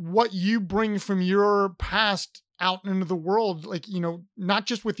what you bring from your past out into the world, like, not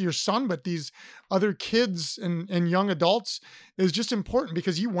just with your son, but these other kids and young adults, is just important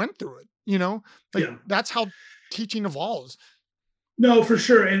because you went through it, like that's how teaching evolves. No, for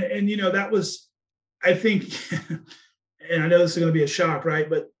sure. And that was, I think, and I know this is going to be a shock, right?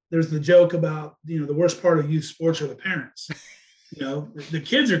 But there's the joke about, the worst part of youth sports are the parents. The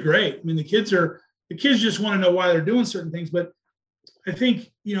kids are great. I mean, the kids just want to know why they're doing certain things. But I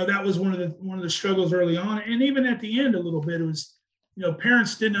think, that was one of the struggles early on. And even at the end, a little bit, it was,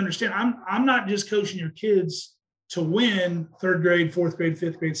 parents didn't understand. I'm not just coaching your kids to win third grade, fourth grade,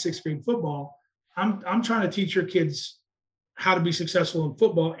 fifth grade, sixth grade football. I'm trying to teach your kids how to be successful in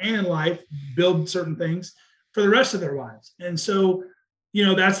football and in life, build certain things for the rest of their lives. And so,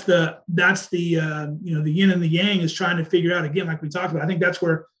 that's the the yin and the yang, is trying to figure out, again, like we talked about. I think that's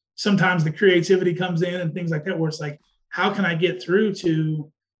where sometimes the creativity comes in and things like that, where it's like, how can I get through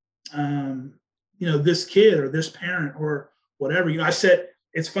to, this kid or this parent or whatever? I said,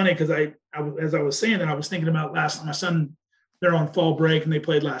 it's funny because as I was saying that, I was thinking about last night. My son, they're on fall break and they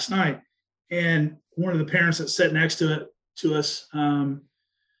played last night. And one of the parents that sat next to us,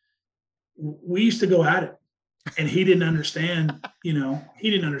 we used to go at it, and he didn't understand. He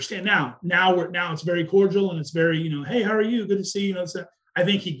didn't understand. Now it's very cordial and it's very, hey, how are you? Good to see you. So I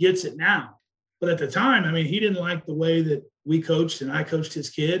think he gets it now. But at the time, I mean, he didn't like the way that we coached and I coached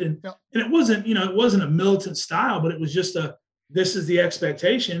his kid, and it wasn't, it wasn't a militant style, but it was just this is the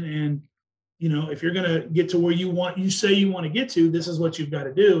expectation, and if you're going to get to where you say you want to get to, this is what you've got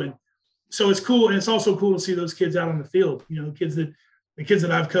to do. And so it's cool. And it's also cool to see those kids out on the field, the kids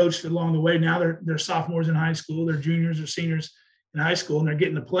that I've coached along the way. Now they're sophomores in high school, they're juniors or seniors in high school, and they're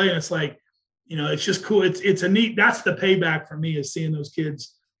getting to play. And it's like, it's just cool. It's a neat, that's the payback for me, is seeing those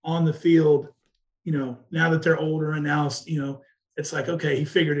kids on the field, now that they're older, and now, it's like, okay, he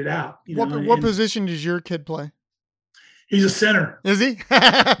figured it out. What position does your kid play? He's a center. Is he?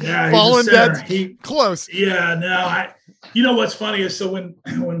 Yeah, Fallen dead. Close. Yeah, no, what's funny is, so when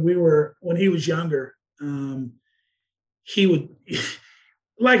he was younger, he would,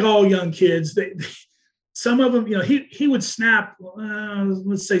 like all young kids, some of them, he would snap,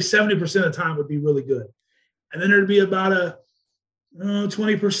 let's say 70% of the time would be really good. And then there'd be about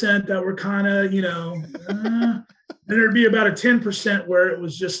 20% that were kind of, then there'd be about a 10% where it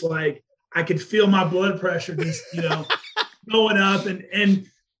was just like, I could feel my blood pressure just, going up. And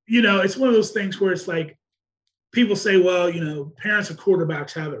it's one of those things where it's like, people say, well, parents of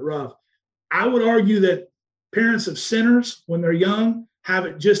quarterbacks have it rough. I would argue that parents of centers, when they're young, have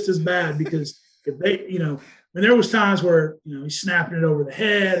it just as bad, because if they, when there was times where, he's snapping it over the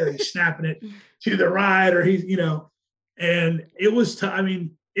head, or he's snapping it to the right, or he's, and it was,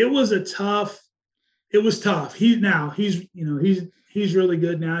 it was tough. He's really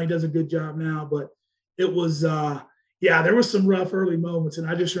good now. He does a good job now, but it was, there was some rough early moments. And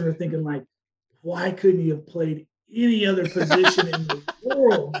I just remember thinking, like, why couldn't he have played any other position in the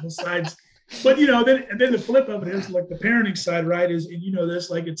world besides, but then the flip of it is, like, the parenting side, right, is, and this,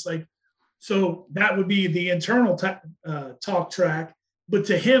 like, it's like, so that would be the internal talk track. But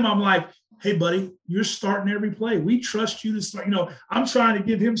to him, I'm like, hey, buddy, you're starting every play. We trust you to start. I'm trying to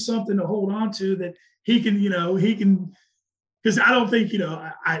give him something to hold on to that he can, because I don't think,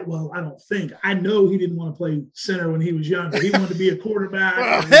 I know he didn't want to play center when he was younger. He wanted to be a quarterback.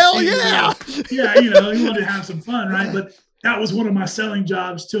 Well, hell yeah. Yeah, he wanted to have some fun, right? But that was one of my selling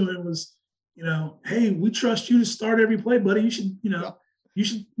jobs to him was, hey, we trust you to start every play, buddy. You should, you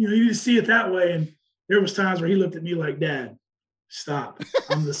need to see it that way. And there was times where he looked at me like, Dad, stop.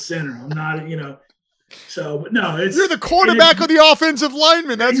 I'm the center. I'm not, so, but no, you're the quarterback of the offensive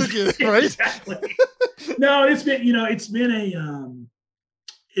lineman. That's what you, right? Exactly. No, it's been,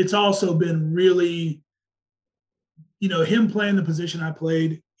 it's also been really, him playing the position I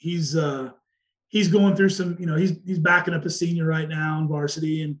played. He's going through some, he's backing up a senior right now in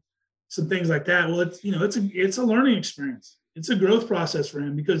varsity and some things like that. Well, it's a learning experience. It's a growth process for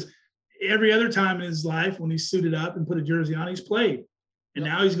him, because every other time in his life when he's suited up and put a jersey on, he's played. And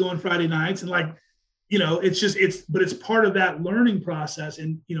now he's going Friday nights, and, like, but it's part of that learning process.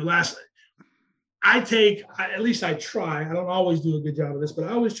 And, at least I try, I don't always do a good job of this, but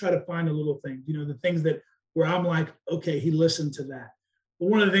I always try to find the little things, the things that where I'm like, okay, he listened to that. But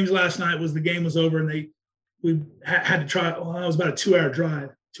one of the things last night was the game was over, and we had to try, it was about a 2-hour drive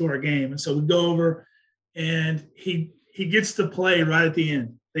to our game. And so we go over, and he gets to play right at the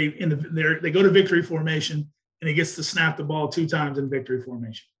end. They go to victory formation, and he gets to snap the ball 2 times in victory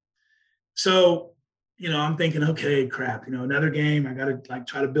formation. So, I'm thinking, okay, crap, another game. I got to, like,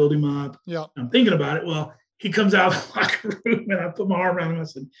 try to build him up. Yeah. I'm thinking about it. Well, he comes out of the locker room, and I put my arm around him. I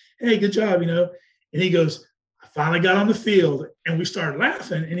said, hey, good job, And he goes, I finally got on the field and we started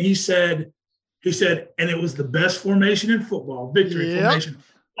laughing. And he said, and it was the best formation in football, victory formation.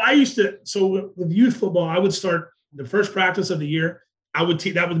 So with youth football, I would start the first practice of the year. That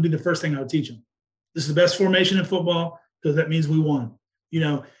would be the first thing I would teach them. This is the best formation in football because that means we won,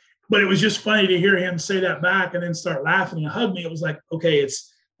 But it was just funny to hear him say that back and then start laughing and hug me. It was like, okay,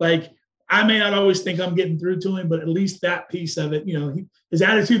 it's like, I may not always think I'm getting through to him, but at least that piece of it, his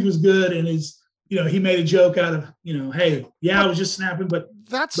attitude was good and he made a joke out of, hey, I was just snapping, but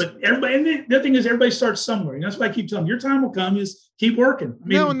everybody, and the thing is everybody starts somewhere. And that's why I keep telling them, your time will come, just keep working.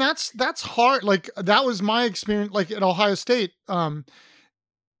 And that's hard. Like that was my experience, like at Ohio State.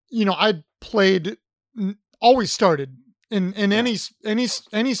 I played, always started in any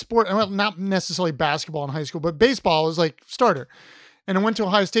sport. Well, not necessarily basketball in high school, but baseball was like starter. And I went to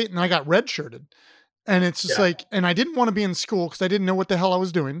Ohio State and I got redshirted. And it's just like, and I didn't want to be in school because I didn't know what the hell I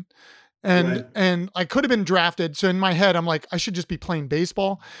was doing. And I could have been drafted. So in my head, I'm like, I should just be playing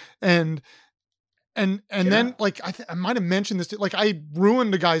baseball. And then like, I might've mentioned this, like I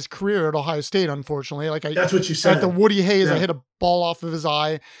ruined a guy's career at Ohio State, unfortunately. Like that's what you said. At the Woody Hayes, I hit a ball off of his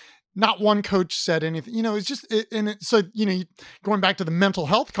eye. Not one coach said anything, it's just, going back to the mental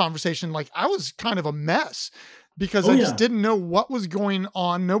health conversation, like I was kind of a mess because I just didn't know what was going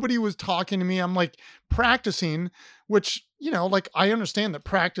on. Nobody was talking to me. I'm like practicing, which, like I understand that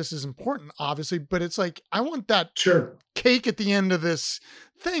practice is important, obviously, but it's like, I want that cake at the end of this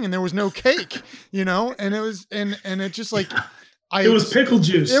thing. And there was no cake, and it was, and it just like, it was pickle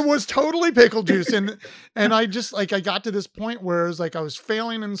juice. It was totally pickle juice. And I just like, I got to this point where it was like, I was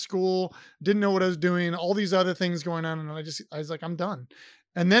failing in school, didn't know what I was doing, all these other things going on. And I was like, I'm done.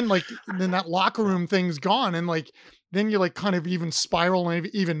 And then then that locker room thing's gone. And like, then you're like kind of even spiraling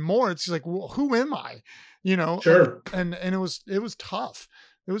even more. It's like, well, who am I? Sure. And it was tough.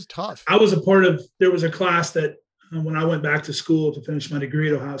 It was tough. I was there was a class that when I went back to school to finish my degree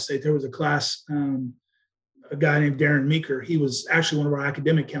at Ohio State, there was a class, a guy named Darren Meeker. He was actually one of our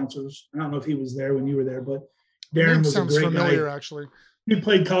academic counselors. I don't know if he was there when you were there, but Darren was a great familiar, guy. Actually. He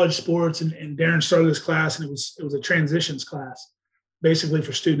played college sports and Darren started this class and it was a transitions class, basically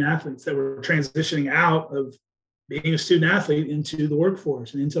for student athletes that were transitioning out of being a student athlete into the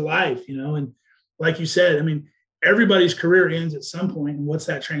workforce and into life, and like you said, everybody's career ends at some point, and what's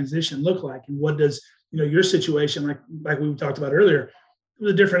that transition look like? And what does, your situation, like we talked about earlier, it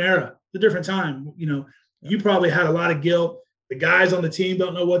was a different era, a different time, you probably had a lot of guilt. The guys on the team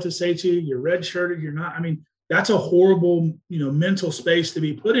don't know what to say to you. You're redshirted. You're not, that's a horrible, mental space to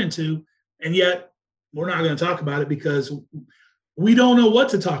be put into. And yet we're not going to talk about it because we don't know what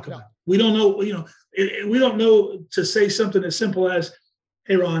to talk about. We don't know, we don't know to say something as simple as,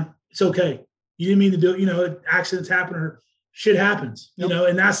 hey, Ron, it's okay. You didn't mean to do it. Accidents happen or shit happens,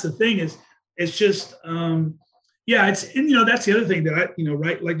 and that's the thing is, it's just, that's the other thing that I,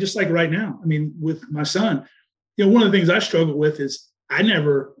 right. Like, just like right now, with my son, one of the things I struggled with is I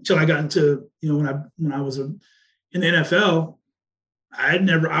never, until I got into, when I was in the NFL,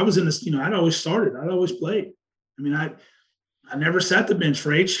 I was in this, I'd always started, I'd always played. I never sat the bench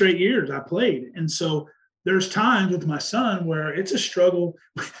for 8 straight years. I played. And so there's times with my son where it's a struggle.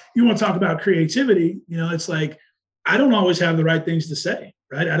 You want to talk about creativity, it's like, I don't always have the right things to say,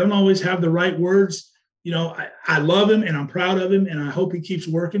 right? I don't always have the right words. I love him and I'm proud of him and I hope he keeps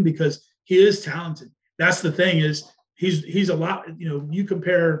working because he is talented. That's the thing is he's a lot, you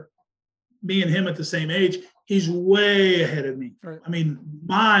compare me and him at the same age, he's way ahead of me. Right.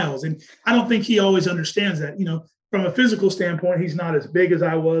 Miles. And I don't think he always understands that, from a physical standpoint, he's not as big as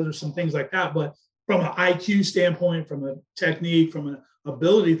I was or some things like that. But from an IQ standpoint, from a technique, from an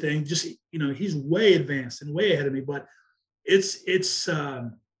ability thing, just, he's way advanced and way ahead of me. But it's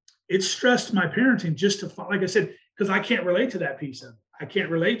stressed my parenting just to, like I said, because I can't relate to that piece of it. I can't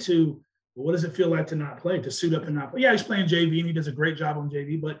relate to, well, what does it feel like to not play, to suit up and not play? Yeah, he's playing JV and he does a great job on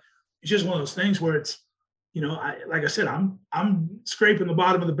JV, but it's just one of those things where it's, like I said, I'm scraping the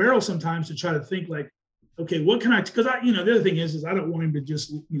bottom of the barrel sometimes to try to think like, okay, what can I, because the other thing is I don't want him to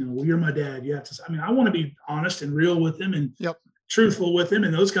just, well, you're my dad. You have to, I want to be honest and real with him and truthful with him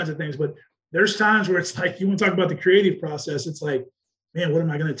and those kinds of things. But there's times where it's like, you want to talk about the creative process. It's like, man, what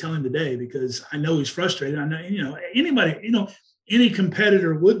am I going to tell him today? Because I know he's frustrated. I know, anybody, any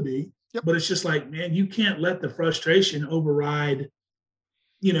competitor would be, but it's just like, man, you can't let the frustration override,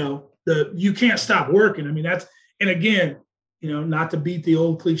 you can't stop working. And again, not to beat the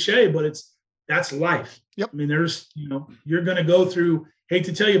old cliche, but that's life. There's, you're going to go through, hate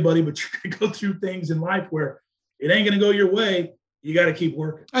to tell you, buddy, but you're going to go through things in life where it ain't going to go your way. You got to keep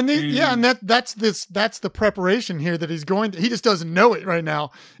working. And that's the preparation here that he's going to, he just doesn't know it right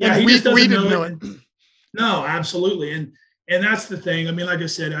now. Yeah, and we didn't know it. No, absolutely. And that's the thing. I mean, like I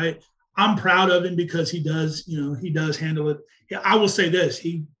said, I'm proud of him because he does handle it. Yeah, I will say this,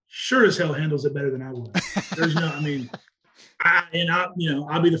 he sure as hell handles it better than I would. There's no, I mean,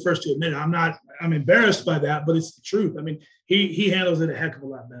 I'll be the first to admit it. I'm embarrassed by that, but it's the truth. I mean, he handles it a heck of a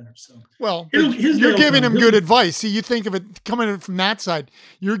lot better. So, well, you're giving him good advice. See, you think of it coming in from that side,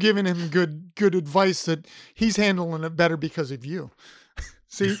 you're giving him good advice that he's handling it better because of you.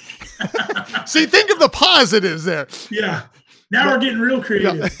 See, think of the positives there. Yeah. Now we're getting real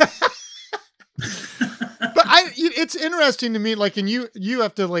creative. Yeah. But it's interesting to me, like, and you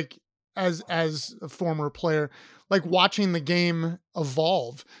have to, like, as a former player, like, watching the game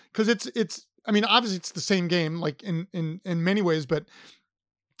evolve, because it's I mean, obviously it's the same game, like, in many ways, but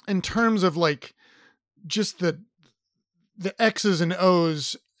in terms of, like, just the X's and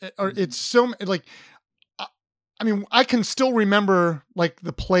O's, it's so, like, I mean, I can still remember, like,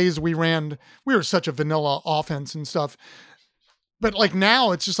 the plays we ran. We were such a vanilla offense and stuff. But, like,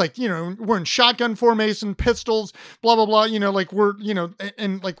 now it's just like, we're in shotgun formation, pistols, blah, blah, blah, like, we're,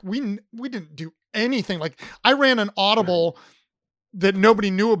 and, like, we didn't do anything. Like, I ran an audible that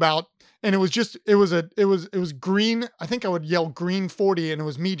nobody knew about, and it was green. I think I would yell green 40, and it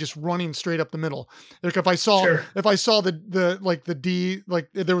was me just running straight up the middle. Like, if I saw the D, like,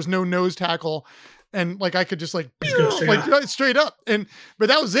 there was no nose tackle, and, like, I could just, like straight up. But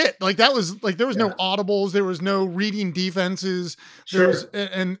that was it. Like, that was, like, there was no audibles. There was no reading defenses.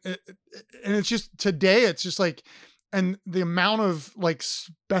 And it's just, today it's just like, and the amount of, like,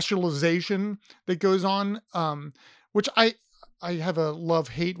 specialization that goes on, which I have a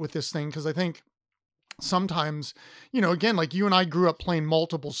love-hate with this thing. 'Cause I think sometimes, again, like, you and I grew up playing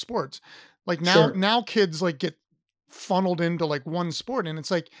multiple sports. Like, now kids, like, get funneled into, like, one sport, and it's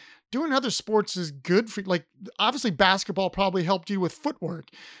like, doing other sports is good for, like, obviously basketball probably helped you with footwork,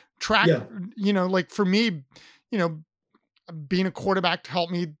 track, like, for me, being a quarterback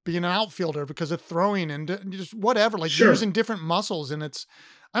helped me being an outfielder because of throwing and just whatever, like, using different muscles. And it's,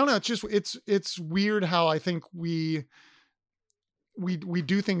 I don't know, it's just, it's weird how I think we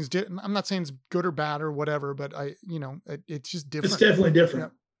do things. I'm not saying it's good or bad or whatever, but it's just different. It's definitely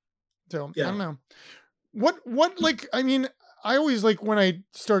different. So I don't know what, like, I mean, I always, like, when I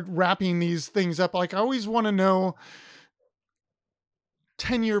start wrapping these things up, like, I always want to know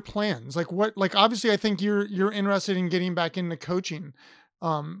 10-year plans. Like, what, like, obviously I think you're interested in getting back into coaching.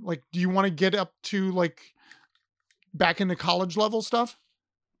 Like, do you want to get up to, like, back into college level stuff?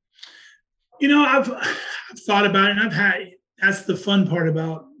 I've thought about it, and that's the fun part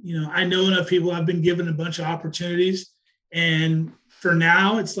about, I know enough people. I've been given a bunch of opportunities, and for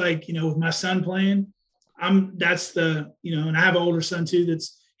now it's like, with my son playing, and I have an older son too,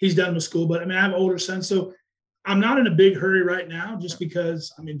 he's done with school, but I mean, I have an older son, so I'm not in a big hurry right now, just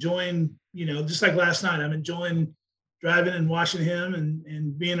because I'm enjoying, just like last night, I'm enjoying driving and watching him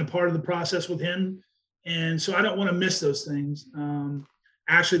and being a part of the process with him. And so I don't want to miss those things.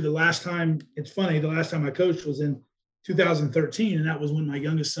 Actually, the last time I coached was in 2013. And that was when my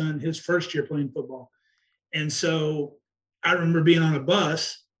youngest son, his first year playing football. And so I remember being on a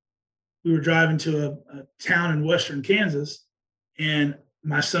bus. We were driving to a town in Western Kansas, and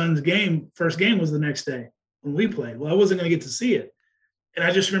my son's first game was the next day when we played. Well, I wasn't going to get to see it. And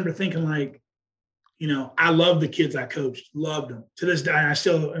I just remember thinking, like, I love the kids I coached, loved them to this day. I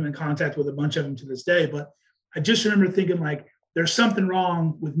still am in contact with a bunch of them to this day, but I just remember thinking, like, there's something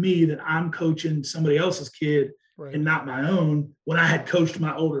wrong with me that I'm coaching somebody else's kid and not my own, when I had coached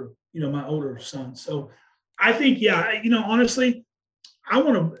my older son. So I think, honestly, I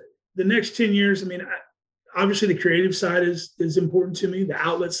want to, the next 10 years, I mean, obviously the creative side is important to me. The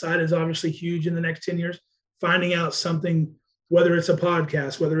outlet side is obviously huge in the next 10 years. Finding out something, whether it's a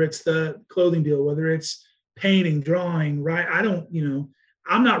podcast, whether it's the clothing deal, whether it's painting, drawing, right?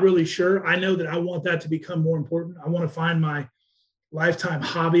 I'm not really sure. I know that I want that to become more important. I want to find my lifetime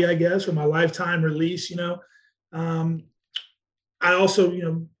hobby, I guess, or my lifetime release. I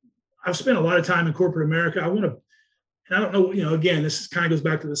also, I've spent a lot of time in corporate America. I want to, and I don't know, again, this kind of goes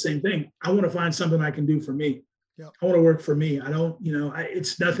back to the same thing. I want to find something I can do for me. Yeah. I want to work for me. I don't,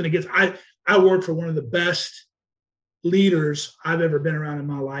 it's nothing against, I work for one of the best leaders I've ever been around in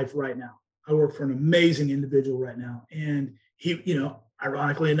my life right now. I work for an amazing individual right now. And he,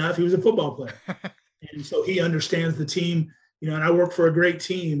 ironically enough, he was a football player. And so he understands the team, and I work for a great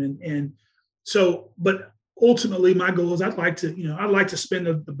team. And so, but ultimately my goal is I'd like to spend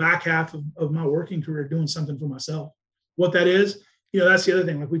the back half of my working career doing something for myself. What that is, that's the other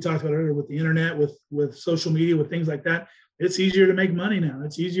thing, like we talked about earlier with the internet, with social media, with things like that. It's easier to make money now.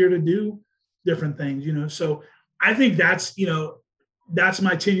 It's easier to do different things, So I think that's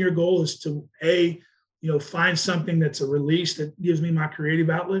my 10-year goal is to find something that's a release that gives me my creative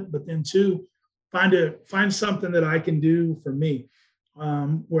outlet, but then two, find something that I can do for me,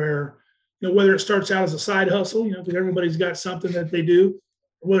 where, whether it starts out as a side hustle, because everybody's got something that they do,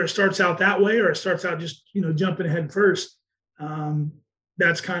 whether it starts out that way or it starts out just, jumping head first.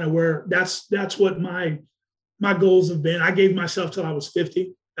 That's kind of where that's what my goals have been. I gave myself till I was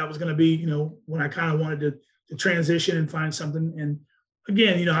 50. That was going to be, when I kind of wanted to transition and find something. And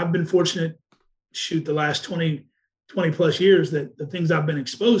again, I've been fortunate, the last 20 plus years, that the things I've been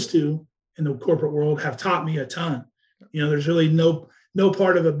exposed to in the corporate world have taught me a ton. There's really no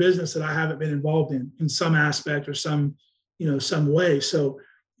part of a business that I haven't been involved in some aspect or some way. So,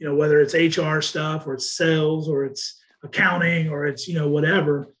 whether it's HR stuff or it's sales or it's accounting or it's,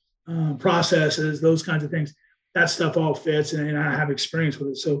 whatever, processes, those kinds of things, that stuff all fits, and I have experience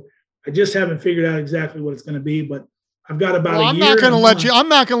with it. So I just haven't figured out exactly what it's going to be, but I've got about a year. I'm not going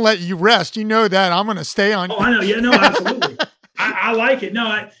to let you rest. You know that. I'm going to stay on. Oh, I know. Yeah, no, absolutely. I like it.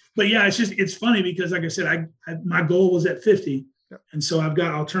 No, but yeah, it's funny because, like I said, my goal was at 50. Yep. And so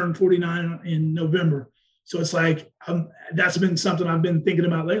I'll turn 49 in November. So it's like, that's been something I've been thinking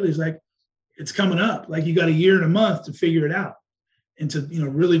about lately. It's like, it's coming up. Like, you got a year and a month to figure it out and to,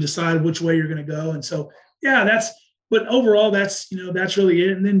 really decide which way you're going to go. And so, yeah, but overall, that's really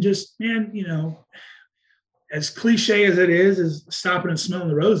it. And then just, man, as cliche as it is stopping and smelling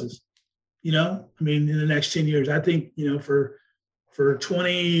the roses, in the next 10 years, I think, for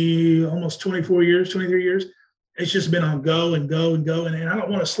 20, almost 24 years, 23 years, it's just been on go and go and go. And I don't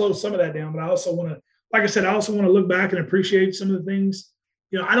want to slow some of that down, but I also want to, like I said, I also want to look back and appreciate some of the things.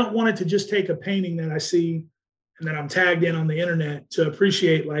 I don't want it to just take a painting that I see and that I'm tagged in on the internet to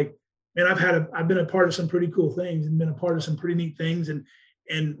appreciate, like, man, I've been a part of some pretty cool things and been a part of some pretty neat things.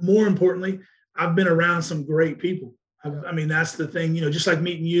 And more importantly, I've been around some great people. I mean, that's the thing, just like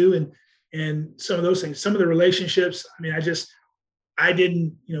meeting you and some of those things, some of the relationships. I mean, I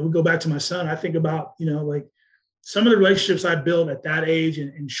didn't, we go back to my son. I think about, like some of the relationships I built at that age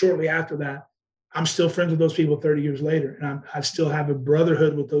and shortly after that, I'm still friends with those people 30 years later. And I still have a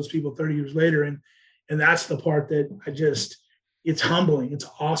brotherhood with those people 30 years later. And that's the part that it's humbling. It's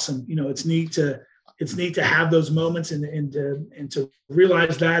awesome. It's neat to have those moments and to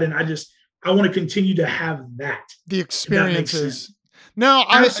realize that. And I want to continue to have that. The experiences. No,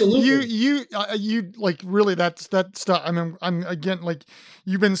 absolutely. You like really that stuff. I mean, I'm again, like,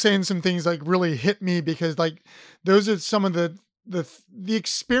 you've been saying some things like really hit me because, like, those are some of the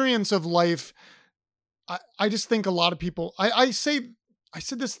experience of life. I just think a lot of people, I said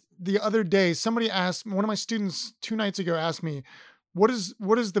this the other day, somebody asked, one of my students 2 nights ago asked me, what is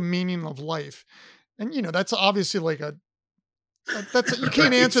the meaning of life? And, that's obviously like you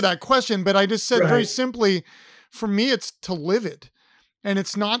can't answer that question, but I just said very simply, for me, it's to live it. And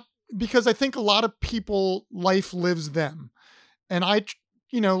it's not because I think a lot of people, life lives them. And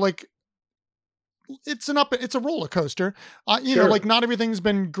like, it's a roller coaster. Like, not everything's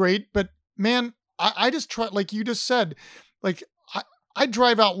been great, but man, I just try, like you just said, like I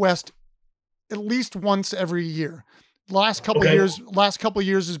drive out west at least once every year. Last couple of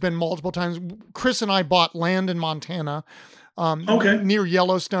years has been multiple times. Chris and I bought land in Montana, near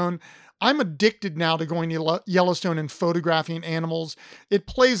Yellowstone. I'm addicted now to going to Yellowstone and photographing animals. It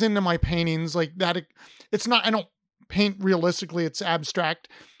plays into my paintings like that. It's not, I don't paint realistically, it's abstract,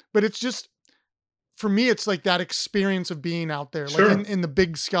 but it's just, for me, it's like that experience of being out there, like in the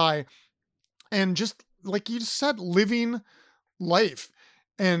big sky. And just like you said, living life.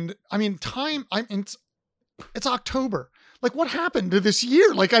 And I mean, it's October. Like, what happened to this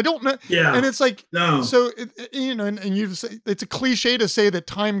year? Like, I don't know. Yeah. And it's like, no. So, and you say, it's a cliche to say that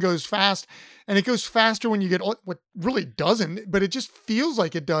time goes fast, and it goes faster when you get what really doesn't, but it just feels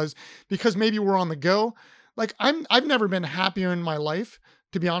like it does because maybe we're on the go. Like, I've never been happier in my life,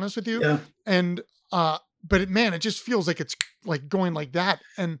 to be honest with you. Yeah. And, but it just feels like it's like going like that.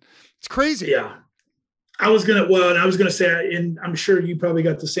 And it's crazy. Yeah. I was going to say, and I'm sure you probably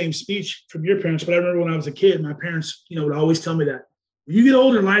got the same speech from your parents, but I remember when I was a kid, my parents, would always tell me that when you get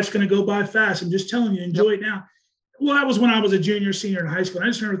older, life's going to go by fast. I'm just telling you, enjoy it now. Well, that was when I was a junior, senior in high school. And I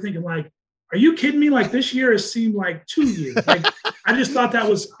just remember thinking, like, are you kidding me? Like, this year has seemed like 2 years. Like, I just thought that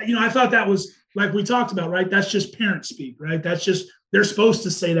was, I thought that was like we talked about, right? That's just parent speak, right? That's just, they're supposed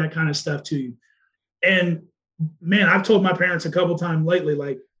to say that kind of stuff to you. And man, I've told my parents a couple times lately,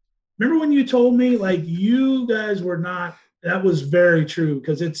 like, remember when you told me, like, you guys were not, that was very true.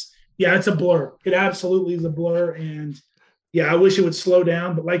 Cause it's a blur. It absolutely is a blur. And I wish it would slow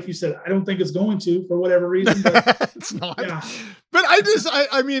down, but like you said, I don't think it's going to for whatever reason. But, it's not. Yeah. But I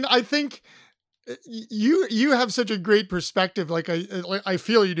think you have such a great perspective. Like I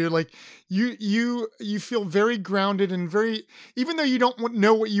feel you do. Like you feel very grounded and very, even though you don't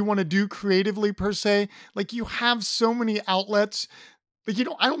know what you want to do creatively per se, like you have so many outlets. Like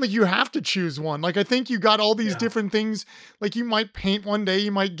I don't think you have to choose one. Like I think you got all these different things. Like you might paint one day,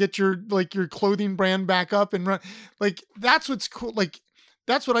 you might get your clothing brand back up and run. Like that's what's cool. Like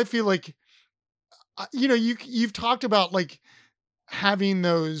that's what I feel like. You've talked about like having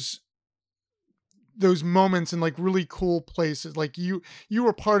those moments in like really cool places. Like you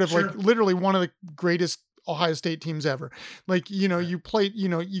were part of like literally one of the greatest Ohio State teams ever. Like, you played,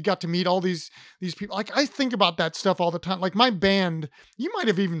 you got to meet all these people. Like I think about that stuff all the time. Like my band, you might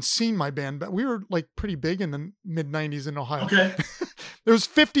have even seen my band, but we were like pretty big in the mid 90s in Ohio. Okay. There was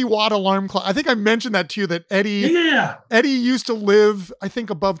 50-watt alarm clock. I think I mentioned that to you, that Eddie used to live, I think,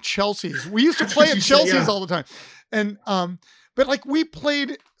 above Chelsea's. We used to play at Chelsea's all the time. And, but like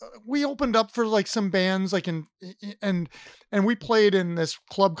we opened up for like some bands, like and we played in this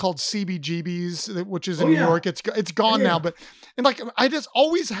club called CBGB's, which is in New York. It's gone now, but, and like, I just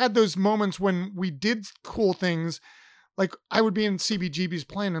always had those moments when we did cool things. Like I would be in CBGB's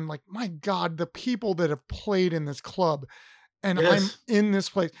playing and I'm like, my God, the people that have played in this club, and I'm in this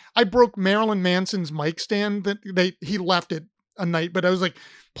place. I broke Marilyn Manson's mic stand that he left it a night, but I was like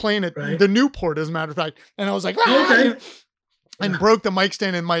playing at the Newport, as a matter of fact. And I was like, and broke the mic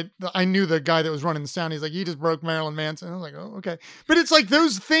stand, and I knew the guy that was running the sound. He's like, you just broke Marilyn Manson. I was like, oh, okay. But it's like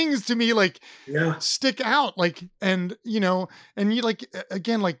those things to me, like stick out, like, and and you like,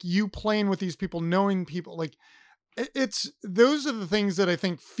 again, like you playing with these people, knowing people, like those are the things that I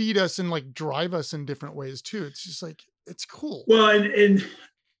think feed us and like drive us in different ways too. It's just like, it's cool. Well, and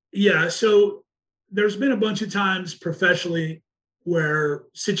so there's been a bunch of times professionally where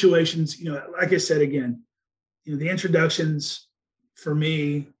situations, like I said, again, the introductions for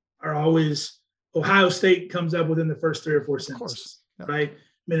me are always Ohio State comes up within the first 3 or 4 sentences, right? I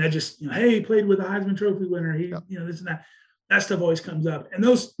mean, I just, hey, he played with a Heisman Trophy winner. He, this and that. That stuff always comes up. And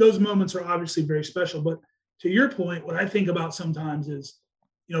those moments are obviously very special. But to your point, what I think about sometimes is,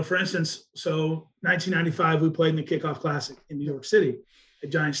 for instance, so 1995, we played in the Kickoff Classic in New York City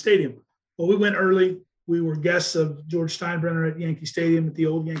at Giant Stadium. Well, we went early. We were guests of George Steinbrenner at Yankee Stadium, at the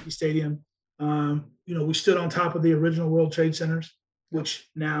old Yankee Stadium. We stood on top of the original World Trade Centers, which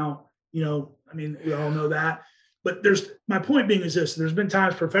now, we all know that. But my point being is this: there's been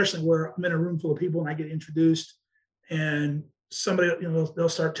times professionally where I'm in a room full of people and I get introduced, and somebody, they'll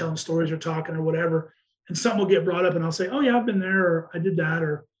start telling stories or talking or whatever, and something will get brought up, and I'll say, oh yeah, I've been there, or I did that,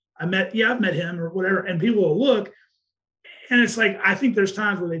 or I've met him, or whatever, and people will look, and it's like, I think there's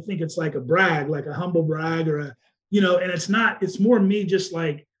times where they think it's like a brag, like a humble brag, or and it's not. It's more me just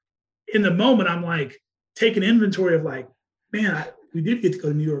like, in the moment, I'm like taking inventory of like, man, we did get to go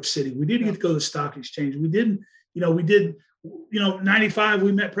to New York City. We did get to go to the stock exchange. We didn't, we did, 95,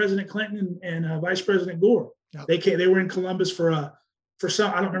 we met President Clinton and Vice President Gore. Yep. They were in Columbus for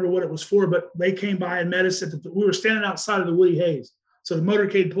some, I don't remember what it was for, but they came by and met us we were standing outside of the Woody Hayes. So the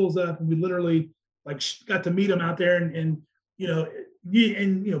motorcade pulls up and we literally like got to meet them out there and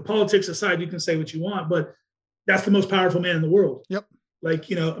politics aside, you can say what you want, but that's the most powerful man in the world. Yep. Like,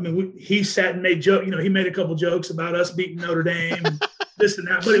 he sat and made joke, he made a couple jokes about us beating Notre Dame and this and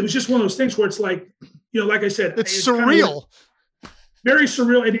that, but it was just one of those things where it's like, like I said, it's surreal, very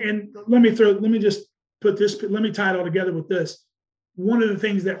surreal. And let me just put this, let me tie it all together with this. One of the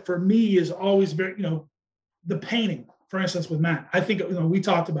things that for me is always very, the painting, for instance, with Matt, I think, we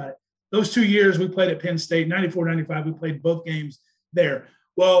talked about it. Those 2 years we played at Penn State, 94, 95, we played both games there.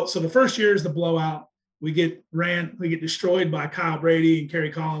 Well, so the first year is the blowout. We get destroyed by Kyle Brady and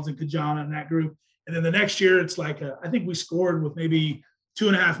Kerry Collins and Kajana and that group. And then the next year, it's like, I think we scored with maybe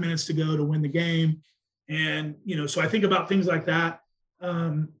 2.5 minutes to go to win the game. And, so I think about things like that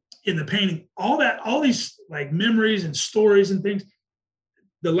in the painting, all these like memories and stories and things.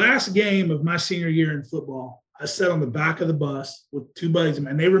 The last game of my senior year in football, I sat on the back of the bus with 2 buddies,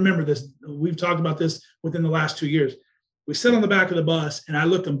 and they remember this. We've talked about this within the last 2 years. We sat on the back of the bus, and I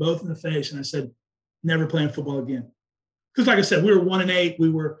looked them both in the face, and I said, never playing football again. Because like I said, we were 1-8.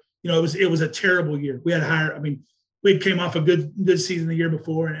 We were, it was a terrible year. We had we came off a good season the year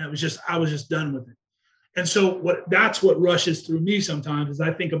before, and I was just done with it. And so that's what rushes through me sometimes is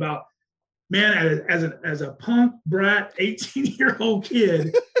I think about, man, as a punk brat, 18-year-old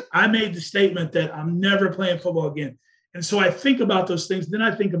kid, I made the statement that I'm never playing football again. And so I think about those things. Then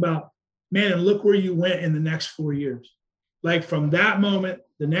I think about, man, and look where you went in the next 4 years. Like from that moment,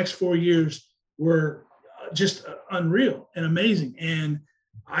 the next 4 years were just unreal and amazing. And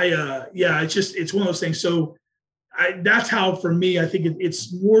it's one of those things. So that's how, for me, I think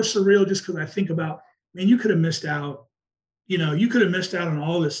it's more surreal just because I think about, man, you could have missed out. You could have missed out on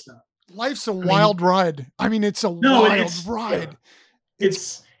all this stuff. Life's a wild ride. I mean, it's a wild ride. Yeah.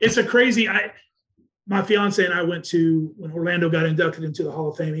 It's a crazy. My fiance and I went to, when Orlando got inducted into the Hall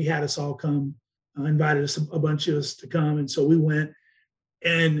of Fame, he had us all come, invited us, a bunch of us to come. And so we went,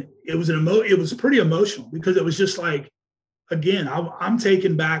 and it was pretty emotional because it was just like, again, I'm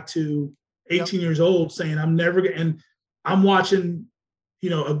taken back to 18 years old saying and I'm watching,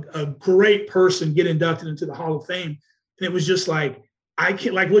 a great person get inducted into the Hall of Fame. And it was just like, I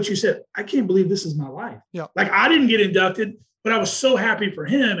can't, like what you said, I can't believe this is my life. Yeah. Like I didn't get inducted, but I was so happy for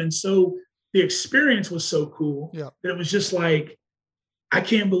him. And so the experience was so cool that it was just like, I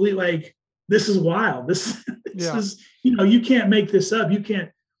can't believe, like, this is wild. This is, you can't make this up. You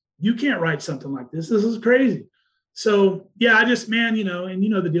can't write something like this. This is crazy. So yeah, I just, man, and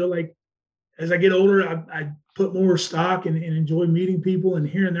the deal, like, as I get older, I put more stock and enjoy meeting people and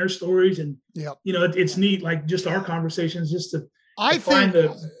hearing their stories. And, it's neat. Like just our conversations, just to find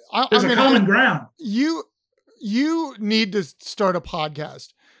there's a common ground. You need to start a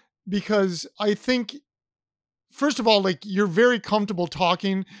podcast because I think, first of all, like you're very comfortable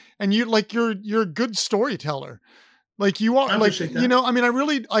talking and you're a good storyteller. Like you are, like,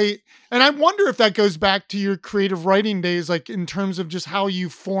 I wonder if that goes back to your creative writing days, like in terms of just how you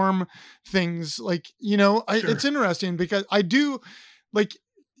form things, like, sure. It's interesting because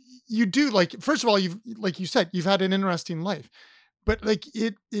first of all, like you said, you've had an interesting life, but like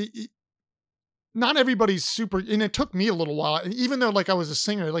it not everybody's super, and it took me a little while, even though like I was a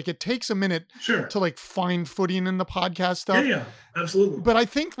singer, like it takes a minute to like find footing in the podcast stuff. Yeah, absolutely. But I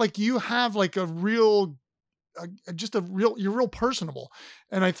think like you have like a real, you're real personable.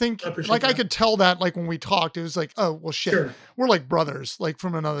 And I think like I could tell that like when we talked, it was like, oh, well, shit, we're like brothers, like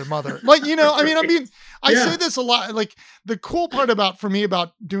from another mother. Like, I say this a lot. Like the cool part for me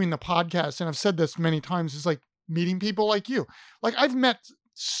about doing the podcast, and I've said this many times, is like meeting people like you. Like I've met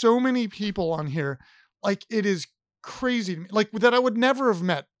so many people on here. Like it is crazy to me, like that I would never have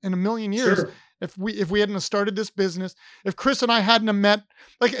met in a million years. Sure. If we hadn't started this business, if Chris and I hadn't have met,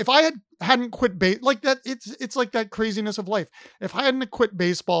 like if I hadn't quit like that, it's like that craziness of life. If I hadn't quit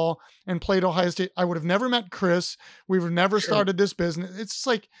baseball and played Ohio State, I would have never met Chris. We would have never started this business. It's just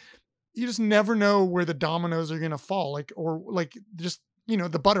like, you just never know where the dominoes are going to fall. Like, or like just,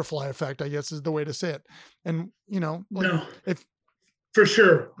 the butterfly effect, I guess is the way to say it. And, if for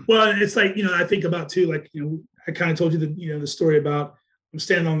sure. Well, it's like, I think about too, like, I kind of told you the story about, I'm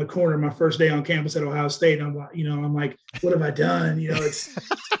standing on the corner my first day on campus at Ohio State. And I'm like, what have I done? It's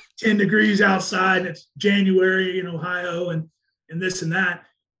 10 degrees outside and it's January in Ohio and this and that.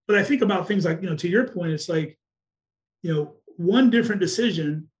 But I think about things like, to your point, it's like, one different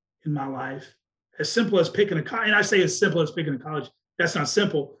decision in my life, as simple as picking a college. And I say as simple as picking a college, that's not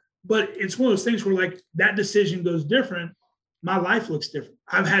simple, but it's one of those things where like that decision goes different. My life looks different.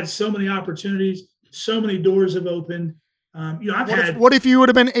 I've had so many opportunities, so many doors have opened. What if you would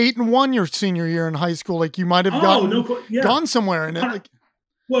have been 8-1 your senior year in high school? Like you might have gone somewhere in it. Like,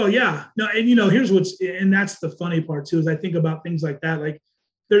 well, yeah, no. And here's and that's the funny part too, is I think about things like that. Like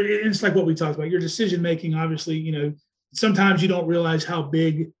it's like what we talked about, your decision-making, obviously, sometimes you don't realize how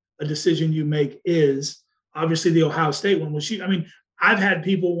big a decision you make is. Obviously the Ohio State one was huge. I mean, I've had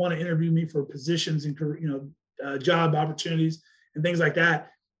people want to interview me for positions and, job opportunities and things like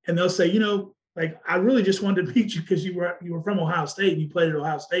that. And they'll say, like, I really just wanted to meet you because you were from Ohio State and you played at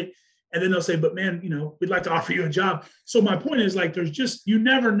Ohio State. And then they'll say, but man, we'd like to offer you a job. So my point is like, there's just, you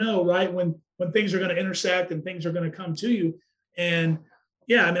never know, right? When things are going to intersect and things are going to come to you. And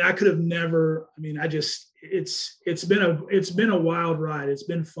yeah, I mean, I could have never, it's been a wild ride. It's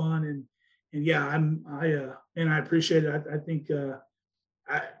been fun. And yeah, I appreciate it. I think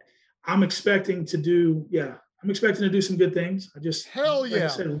I'm expecting to do some good things. Hell yeah. Like I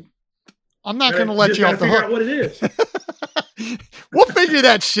said, I'm not going to let you off the hook. Out what it is. We'll figure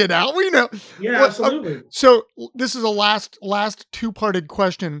that shit out. We know. Yeah, absolutely. So this is a last two-parted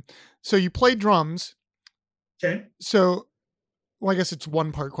question. So you play drums. Okay. So, well, I guess it's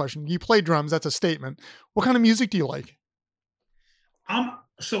one-part question. You play drums. That's a statement. What kind of music do you like? I'm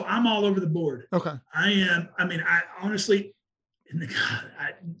all over the board. Okay. I am. I mean, I honestly,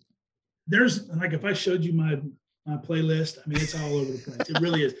 there's like, if I showed you my playlist, I mean, it's all over the place. It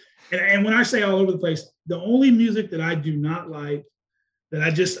really is. And when I say all over the place, the only music that I do not like, that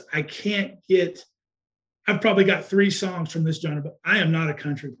I can't get, I've probably got 3 songs from this genre, but I am not a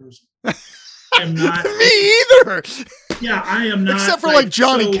country person. I'm not. Me either. Yeah, I am not. Except for like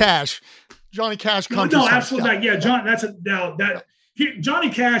Johnny Cash. Johnny Cash country. No, absolutely not. Yeah, John, Johnny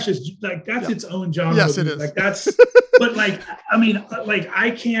Cash is like, that's its own genre. Yes, it is. Like that's, but like, I mean, like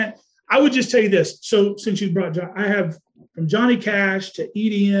I would just tell you this. So since you brought John, I have from Johnny Cash to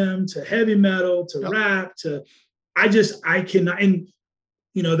EDM to heavy metal to rap to, I cannot, and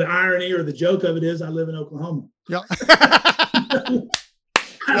the irony or the joke of it is I live in Oklahoma. Yeah.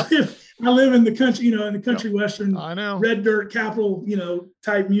 I live in the country, in the country western, I know, red dirt capital,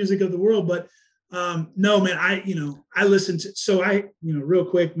 type music of the world. But no, man, I listen to, so real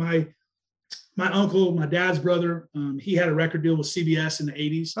quick, my uncle, my dad's brother, he had a record deal with CBS in the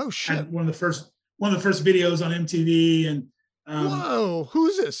 80s. Oh shit. Had one of the first videos on MTV. And whoa,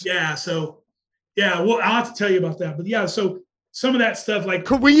 who's this? Yeah. So yeah, well, I'll have to tell you about that. But yeah, so some of that stuff, like,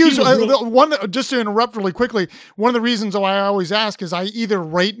 could we use one, just to interrupt really quickly, one of the reasons why I always ask is I either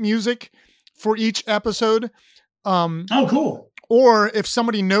write music for each episode. Oh, cool. Or if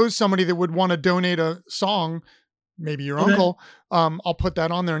somebody knows somebody that would want to donate a song, maybe your uncle, I'll put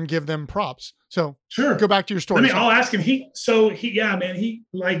that on there and give them props. So sure, go back to your story. I'll ask him.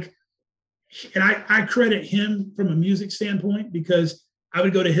 And I credit him from a music standpoint, because I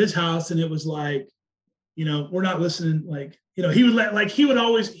would go to his house and it was like, we're not listening. Like, he would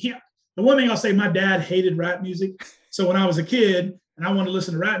always, the one thing I'll say, my dad hated rap music. So when I was a kid and I wanted to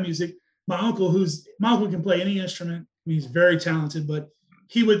listen to rap music, my uncle can play any instrument. I mean, he's very talented, but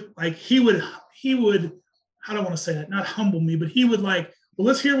he would, I don't want to say that, not humble me, but he would well,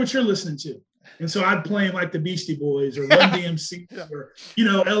 let's hear what you're listening to. And so I'd play him like the Beastie Boys or Run DMC or,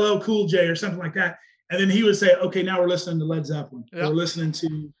 LL Cool J or something like that. And then he would say, okay, now we're listening to Led Zeppelin. We're listening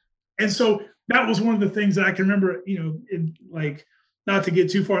to, and so that was one of the things that I can remember, not to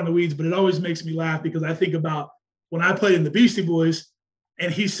get too far in the weeds, but it always makes me laugh because I think about when I played in the Beastie Boys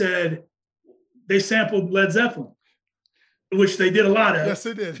and he said they sampled Led Zeppelin, which they did a lot of. Yes,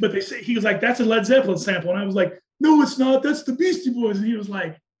 they did. But he was like, that's a Led Zeppelin sample. And I was like, no, it's not. That's the Beastie Boys. And he was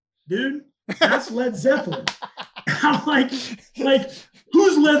like, dude, that's Led Zeppelin. I'm like,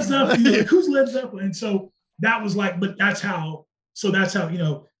 who's Led Zeppelin? Who's Led Zeppelin? And so that was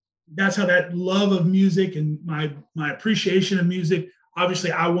that's how that love of music and my appreciation of music.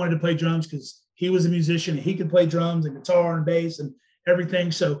 Obviously, I wanted to play drums because he was a musician and he could play drums and guitar and bass and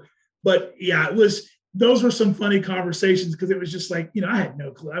everything. So, but yeah, those were some funny conversations because it was just I had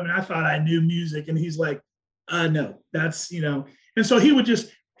no clue. I mean, I thought I knew music and he's like, no, that's, and so he would,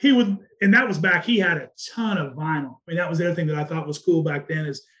 and that was back, he had a ton of vinyl. I mean, that was the other thing that I thought was cool back then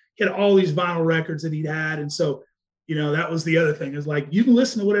is he had all these vinyl records that he'd had. And so, that was the other thing is you can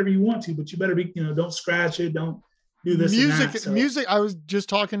listen to whatever you want to, but you better be, don't scratch it. Don't do this. Music. I was just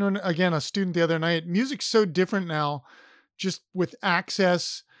talking to a student the other night. Music's so different now, just with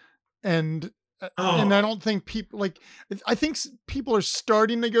access and I don't think people I think people are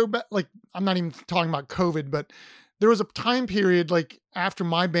starting to go back. I'm not even talking about COVID, but there was a time period after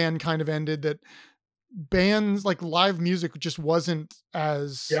my band kind of ended that bands live music just wasn't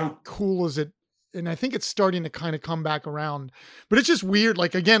as cool as it. And I think it's starting to kind of come back around, but it's just weird.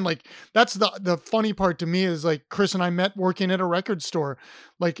 That's the funny part to me is Chris and I met working at a record store.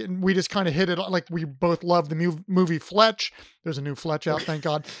 And we just kind of hit it. We both love the movie Fletch. There's a new Fletch out, thank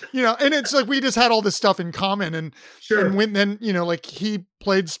God, and it's we just had all this stuff in common. And, and when then, he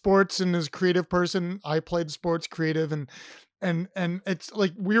played sports and is a creative person. I played sports creative and it's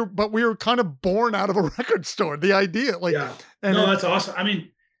we were kind of born out of a record store. The idea that's awesome. I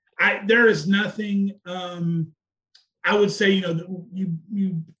mean, there is nothing, I would say,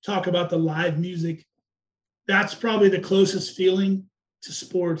 you talk about the live music. That's probably the closest feeling to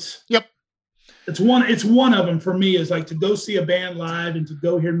sports. Yep. It's one of them for me is to go see a band live and to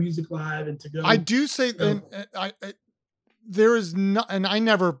go hear music live and to go. I do say, there is not, and I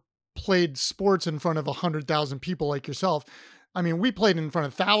never played sports in front of 100,000 people like yourself. I mean, we played in front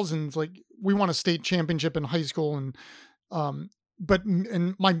of thousands. We won a state championship in high school and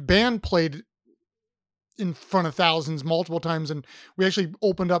my band played in front of thousands multiple times. And we actually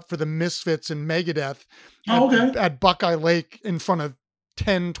opened up for the Misfits and Megadeth at Buckeye Lake in front of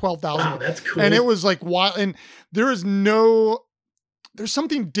 10, 12,000. Wow, that's cool. And it was wild. And there's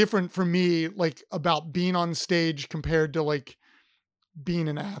something different for me, about being on stage compared to being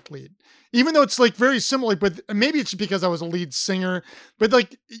an athlete, even though it's very similar, but maybe it's because I was a lead singer,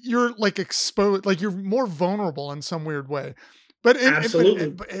 but you're exposed, you're more vulnerable in some weird way. But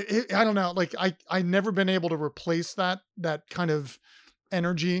absolutely, I don't know. I never been able to replace that kind of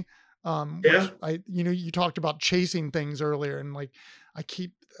energy. You talked about chasing things earlier, and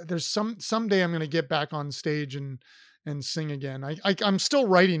there's someday I'm going to get back on stage and sing again. I'm still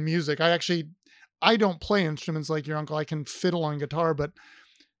writing music. I don't play instruments like your uncle. I can fiddle on guitar, but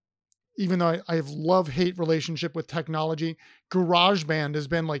even though I have love-hate relationship with technology, GarageBand has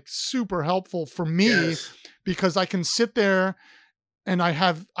been like super helpful for me Yes. because I can sit there and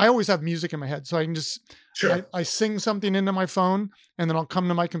I always have music in my head. So I can just, Sure. I sing something into my phone and then I'll come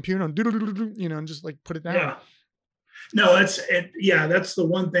to my computer and and just like put it down. Yeah. No, that's it. Yeah, that's the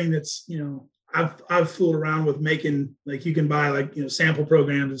one thing that's, I've fooled around with making, like, you can buy like, sample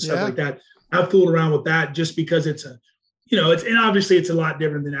programs and stuff like that. I've fooled around with that just because it's and obviously it's a lot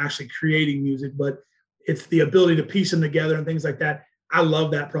different than actually creating music, but it's the ability to piece them together and things like that. I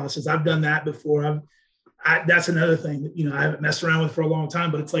love that process. I've done that before. That's another thing that, I haven't messed around with for a long time,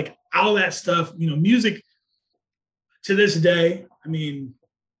 but it's like all that stuff, music to this day. I mean,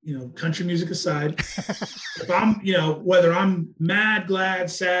 country music aside, if I'm, whether I'm mad, glad,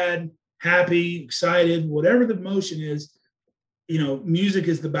 sad, happy, excited, whatever the emotion is, music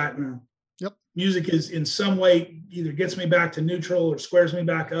is the background. Yep. Music is in some way either gets me back to neutral or squares me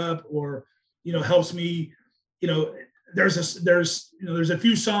back up or, helps me, there's a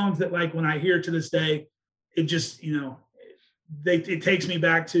few songs that, like, when I hear to this day, it just, it takes me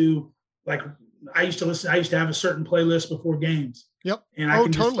back to, like, I used to have a certain playlist before games. Yep. And I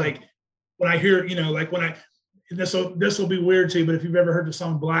can just, like, when I hear, like this will be weird to you, but if you've ever heard the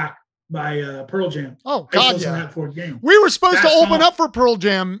song Black by Pearl Jam. Oh God, yeah. That before game. We were supposed to open up for Pearl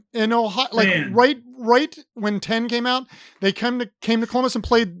Jam in Ohio, like right when 10 came out. They came to Columbus and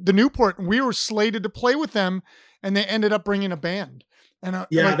played the Newport, and we were slated to play with them, and they ended up bringing a band. And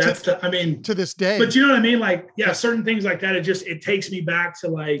to this day. But you know what I mean? Like, certain things like that. It takes me back to,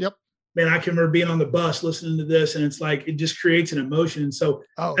 like, man, I can remember being on the bus listening to this, and it's like, it just creates an emotion. And so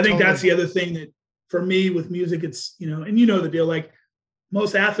I think that's the other thing that for me with music, it's, and the deal, like,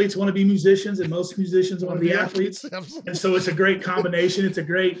 most athletes want to be musicians and most musicians want to be athletes. And so it's a great combination. It's a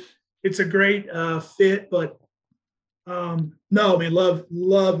great fit, but no, man, love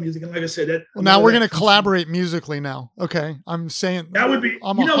music. And like I said, now we're going to collaborate musically now. Okay. I'm saying that would be,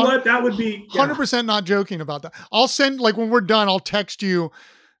 that would be 100% not joking about that. I'll send, like, when we're done, I'll text you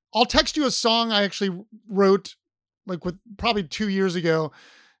a song I actually wrote, like, with probably 2 years ago,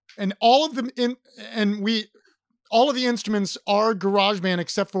 and all of the instruments are GarageBand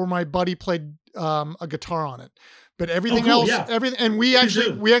except for my buddy played a guitar on it, but everything else, and we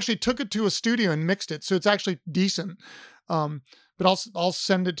actually took it to a studio and mixed it, so it's actually decent. But I'll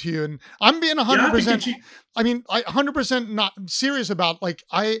send it to you, and I'm being 100%. I mean, 100% not serious about, like,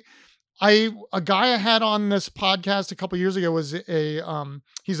 a guy I had on this podcast a couple years ago was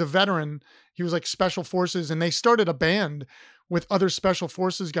he's a veteran. He was like Special Forces, and they started a band with other Special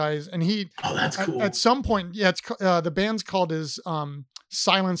Forces guys. And that's cool. At some point, it's the band's called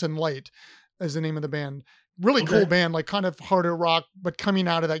Silence and Light is the name of the band. Really cool band, like kind of harder rock, but coming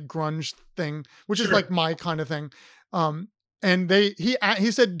out of that grunge thing, which is like my kind of thing. And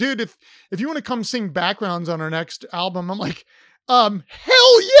he said, dude, if you want to come sing backgrounds on our next album, I'm like,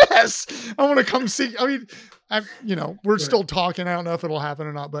 hell yes, I want to come see. I mean, we're still talking. I don't know if it'll happen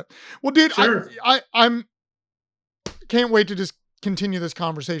or not, but well, dude, I'm can't wait to just continue this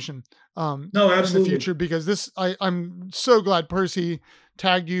conversation. No, absolutely. In the future, because I'm so glad Percy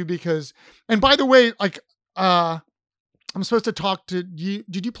tagged you because, and by the way, like, I'm supposed to talk to you.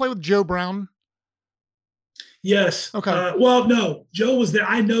 Did you play with Joe Brown? Yes. Okay. Well, no, Joe was there.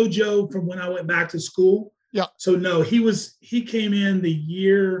 I know Joe from when I went back to school. Yeah. So no, he came in the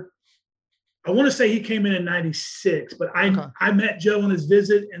year, I want to say he came in 96, but I met Joe on his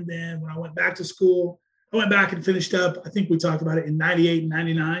visit. And then when I went back to school, I went back and finished up. I think we talked about it in 98 and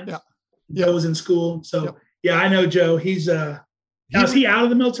 99. Yeah. Joe was in school. So I know Joe. He's is he out of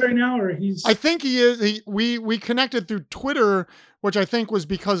the military now, or he's? I think he is. We connected through Twitter, which I think was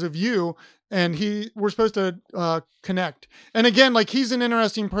because of you. And we're supposed to connect. And again, like, he's an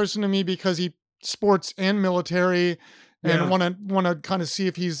interesting person to me because he sports and military, and want to kind of see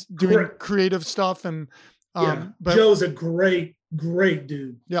if he's doing creative stuff. And but Joe's a great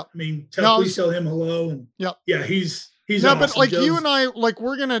dude. Yeah, I mean, please tell him hello. And he's awesome. But like, Joe's, you and I, like,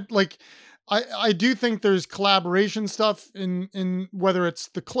 we're gonna, like, I do think there's collaboration stuff in whether it's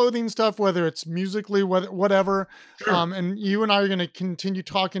the clothing stuff, whether it's musically, whatever. Sure. And you and I are going to continue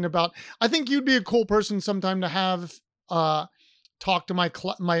talking about, I think you'd be a cool person sometime to have talk to my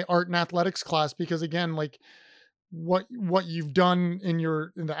art and athletics class, because again, like, what you've done in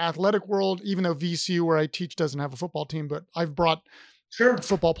the athletic world, even though VCU where I teach doesn't have a football team, but I've brought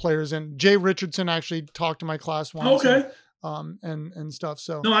football players in. Jay Richardson actually talked to my class once. Okay. And stuff.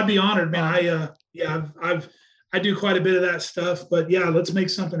 So no, I'd be honored, man. I do quite a bit of that stuff, but let's make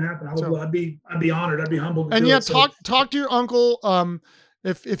something happen. I'd be honored. I'd be humbled. Talk to your uncle.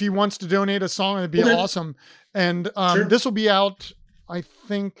 If he wants to donate a song, it'd be awesome. And this will be out I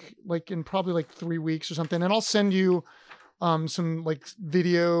think like in probably like 3 weeks or something, and I'll send you some like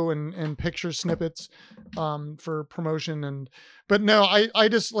video and picture snippets for promotion. But no, I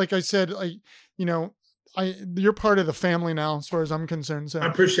just, like I said, you're part of the family now as far as I'm concerned. So I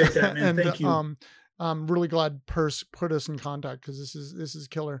appreciate that, man. and Thank you. I'm really glad Perse put us in contact, because this is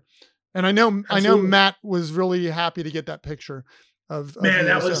killer. And I know Matt was really happy to get that picture of man. You,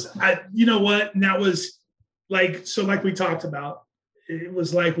 that was you know what? And that was like we talked about. It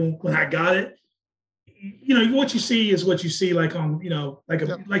was like when I got it. You know, what you see is what you see, like on,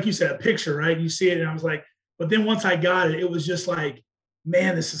 like you said, a picture, right? You see it, and I was like, but then once I got it, it was just like,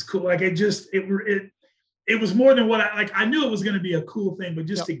 man, this is cool. Like it was more than what I knew it was going to be a cool thing, but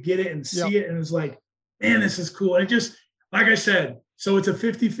just to get it and see it, and it's like, man, this is cool. And it just, like I said, so it's a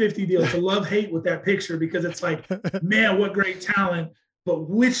 50-50 deal. It's a love-hate with that picture, because it's like, man, what great talent. But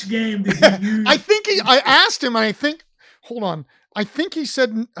which game did you use? I asked him, hold on. I think he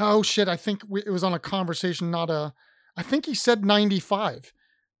said, oh shit, I think it was on a conversation, I think he said 95.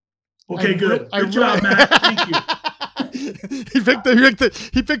 Okay, good. Good job, Matt. Thank you. He picked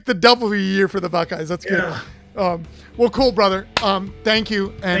the W year for the Buckeyes. That's good. Yeah. Well, cool, brother. Thank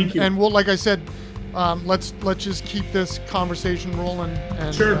you. Thank you. And we'll, like I said, let's just keep this conversation rolling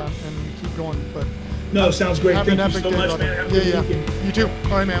and keep going. But no, sounds great. Thank you so much, man. Have a good weekend. You too.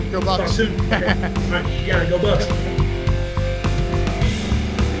 All right, man. Go Bucks. Talk soon. Okay. All right. Yeah, go Bucks.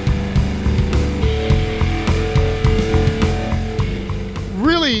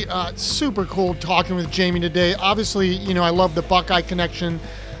 Really super cool talking with Jamie today. Obviously, I love the Buckeye connection.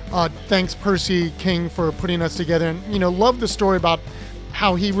 Thanks, Percy King, for putting us together. And, love the story about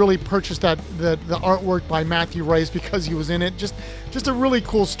how he really purchased the artwork by Matthew Rice because he was in it. Just a really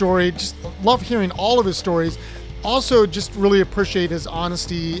cool story. Just love hearing all of his stories. Also, just really appreciate his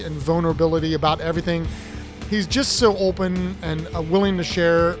honesty and vulnerability about everything. He's just so open and willing to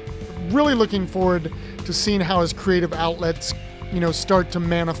share. Really looking forward to seeing how his creative outlets start to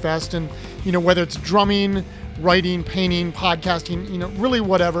manifest, and whether it's drumming, writing, painting, podcasting, really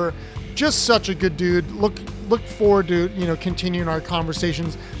whatever. Just such a good dude. Look forward to continuing our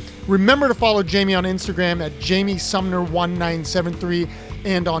conversations. Remember to follow Jamie on Instagram at JamieSumner1973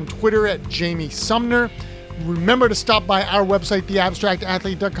 and on Twitter at JamieSumner. Remember to stop by our website,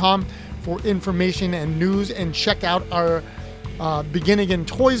 theabstractathlete.com, for information and news, and check out our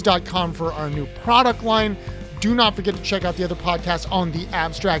BeginAgainToys.com for our new product line. Do not forget to check out the other podcasts on the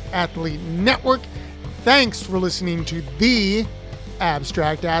Abstract Athlete Network. Thanks for listening to the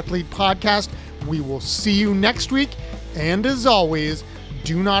Abstract Athlete Podcast. We will see you next week. And as always,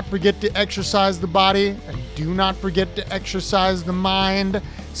 do not forget to exercise the body, and do not forget to exercise the mind.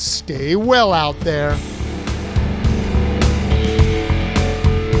 Stay well out there.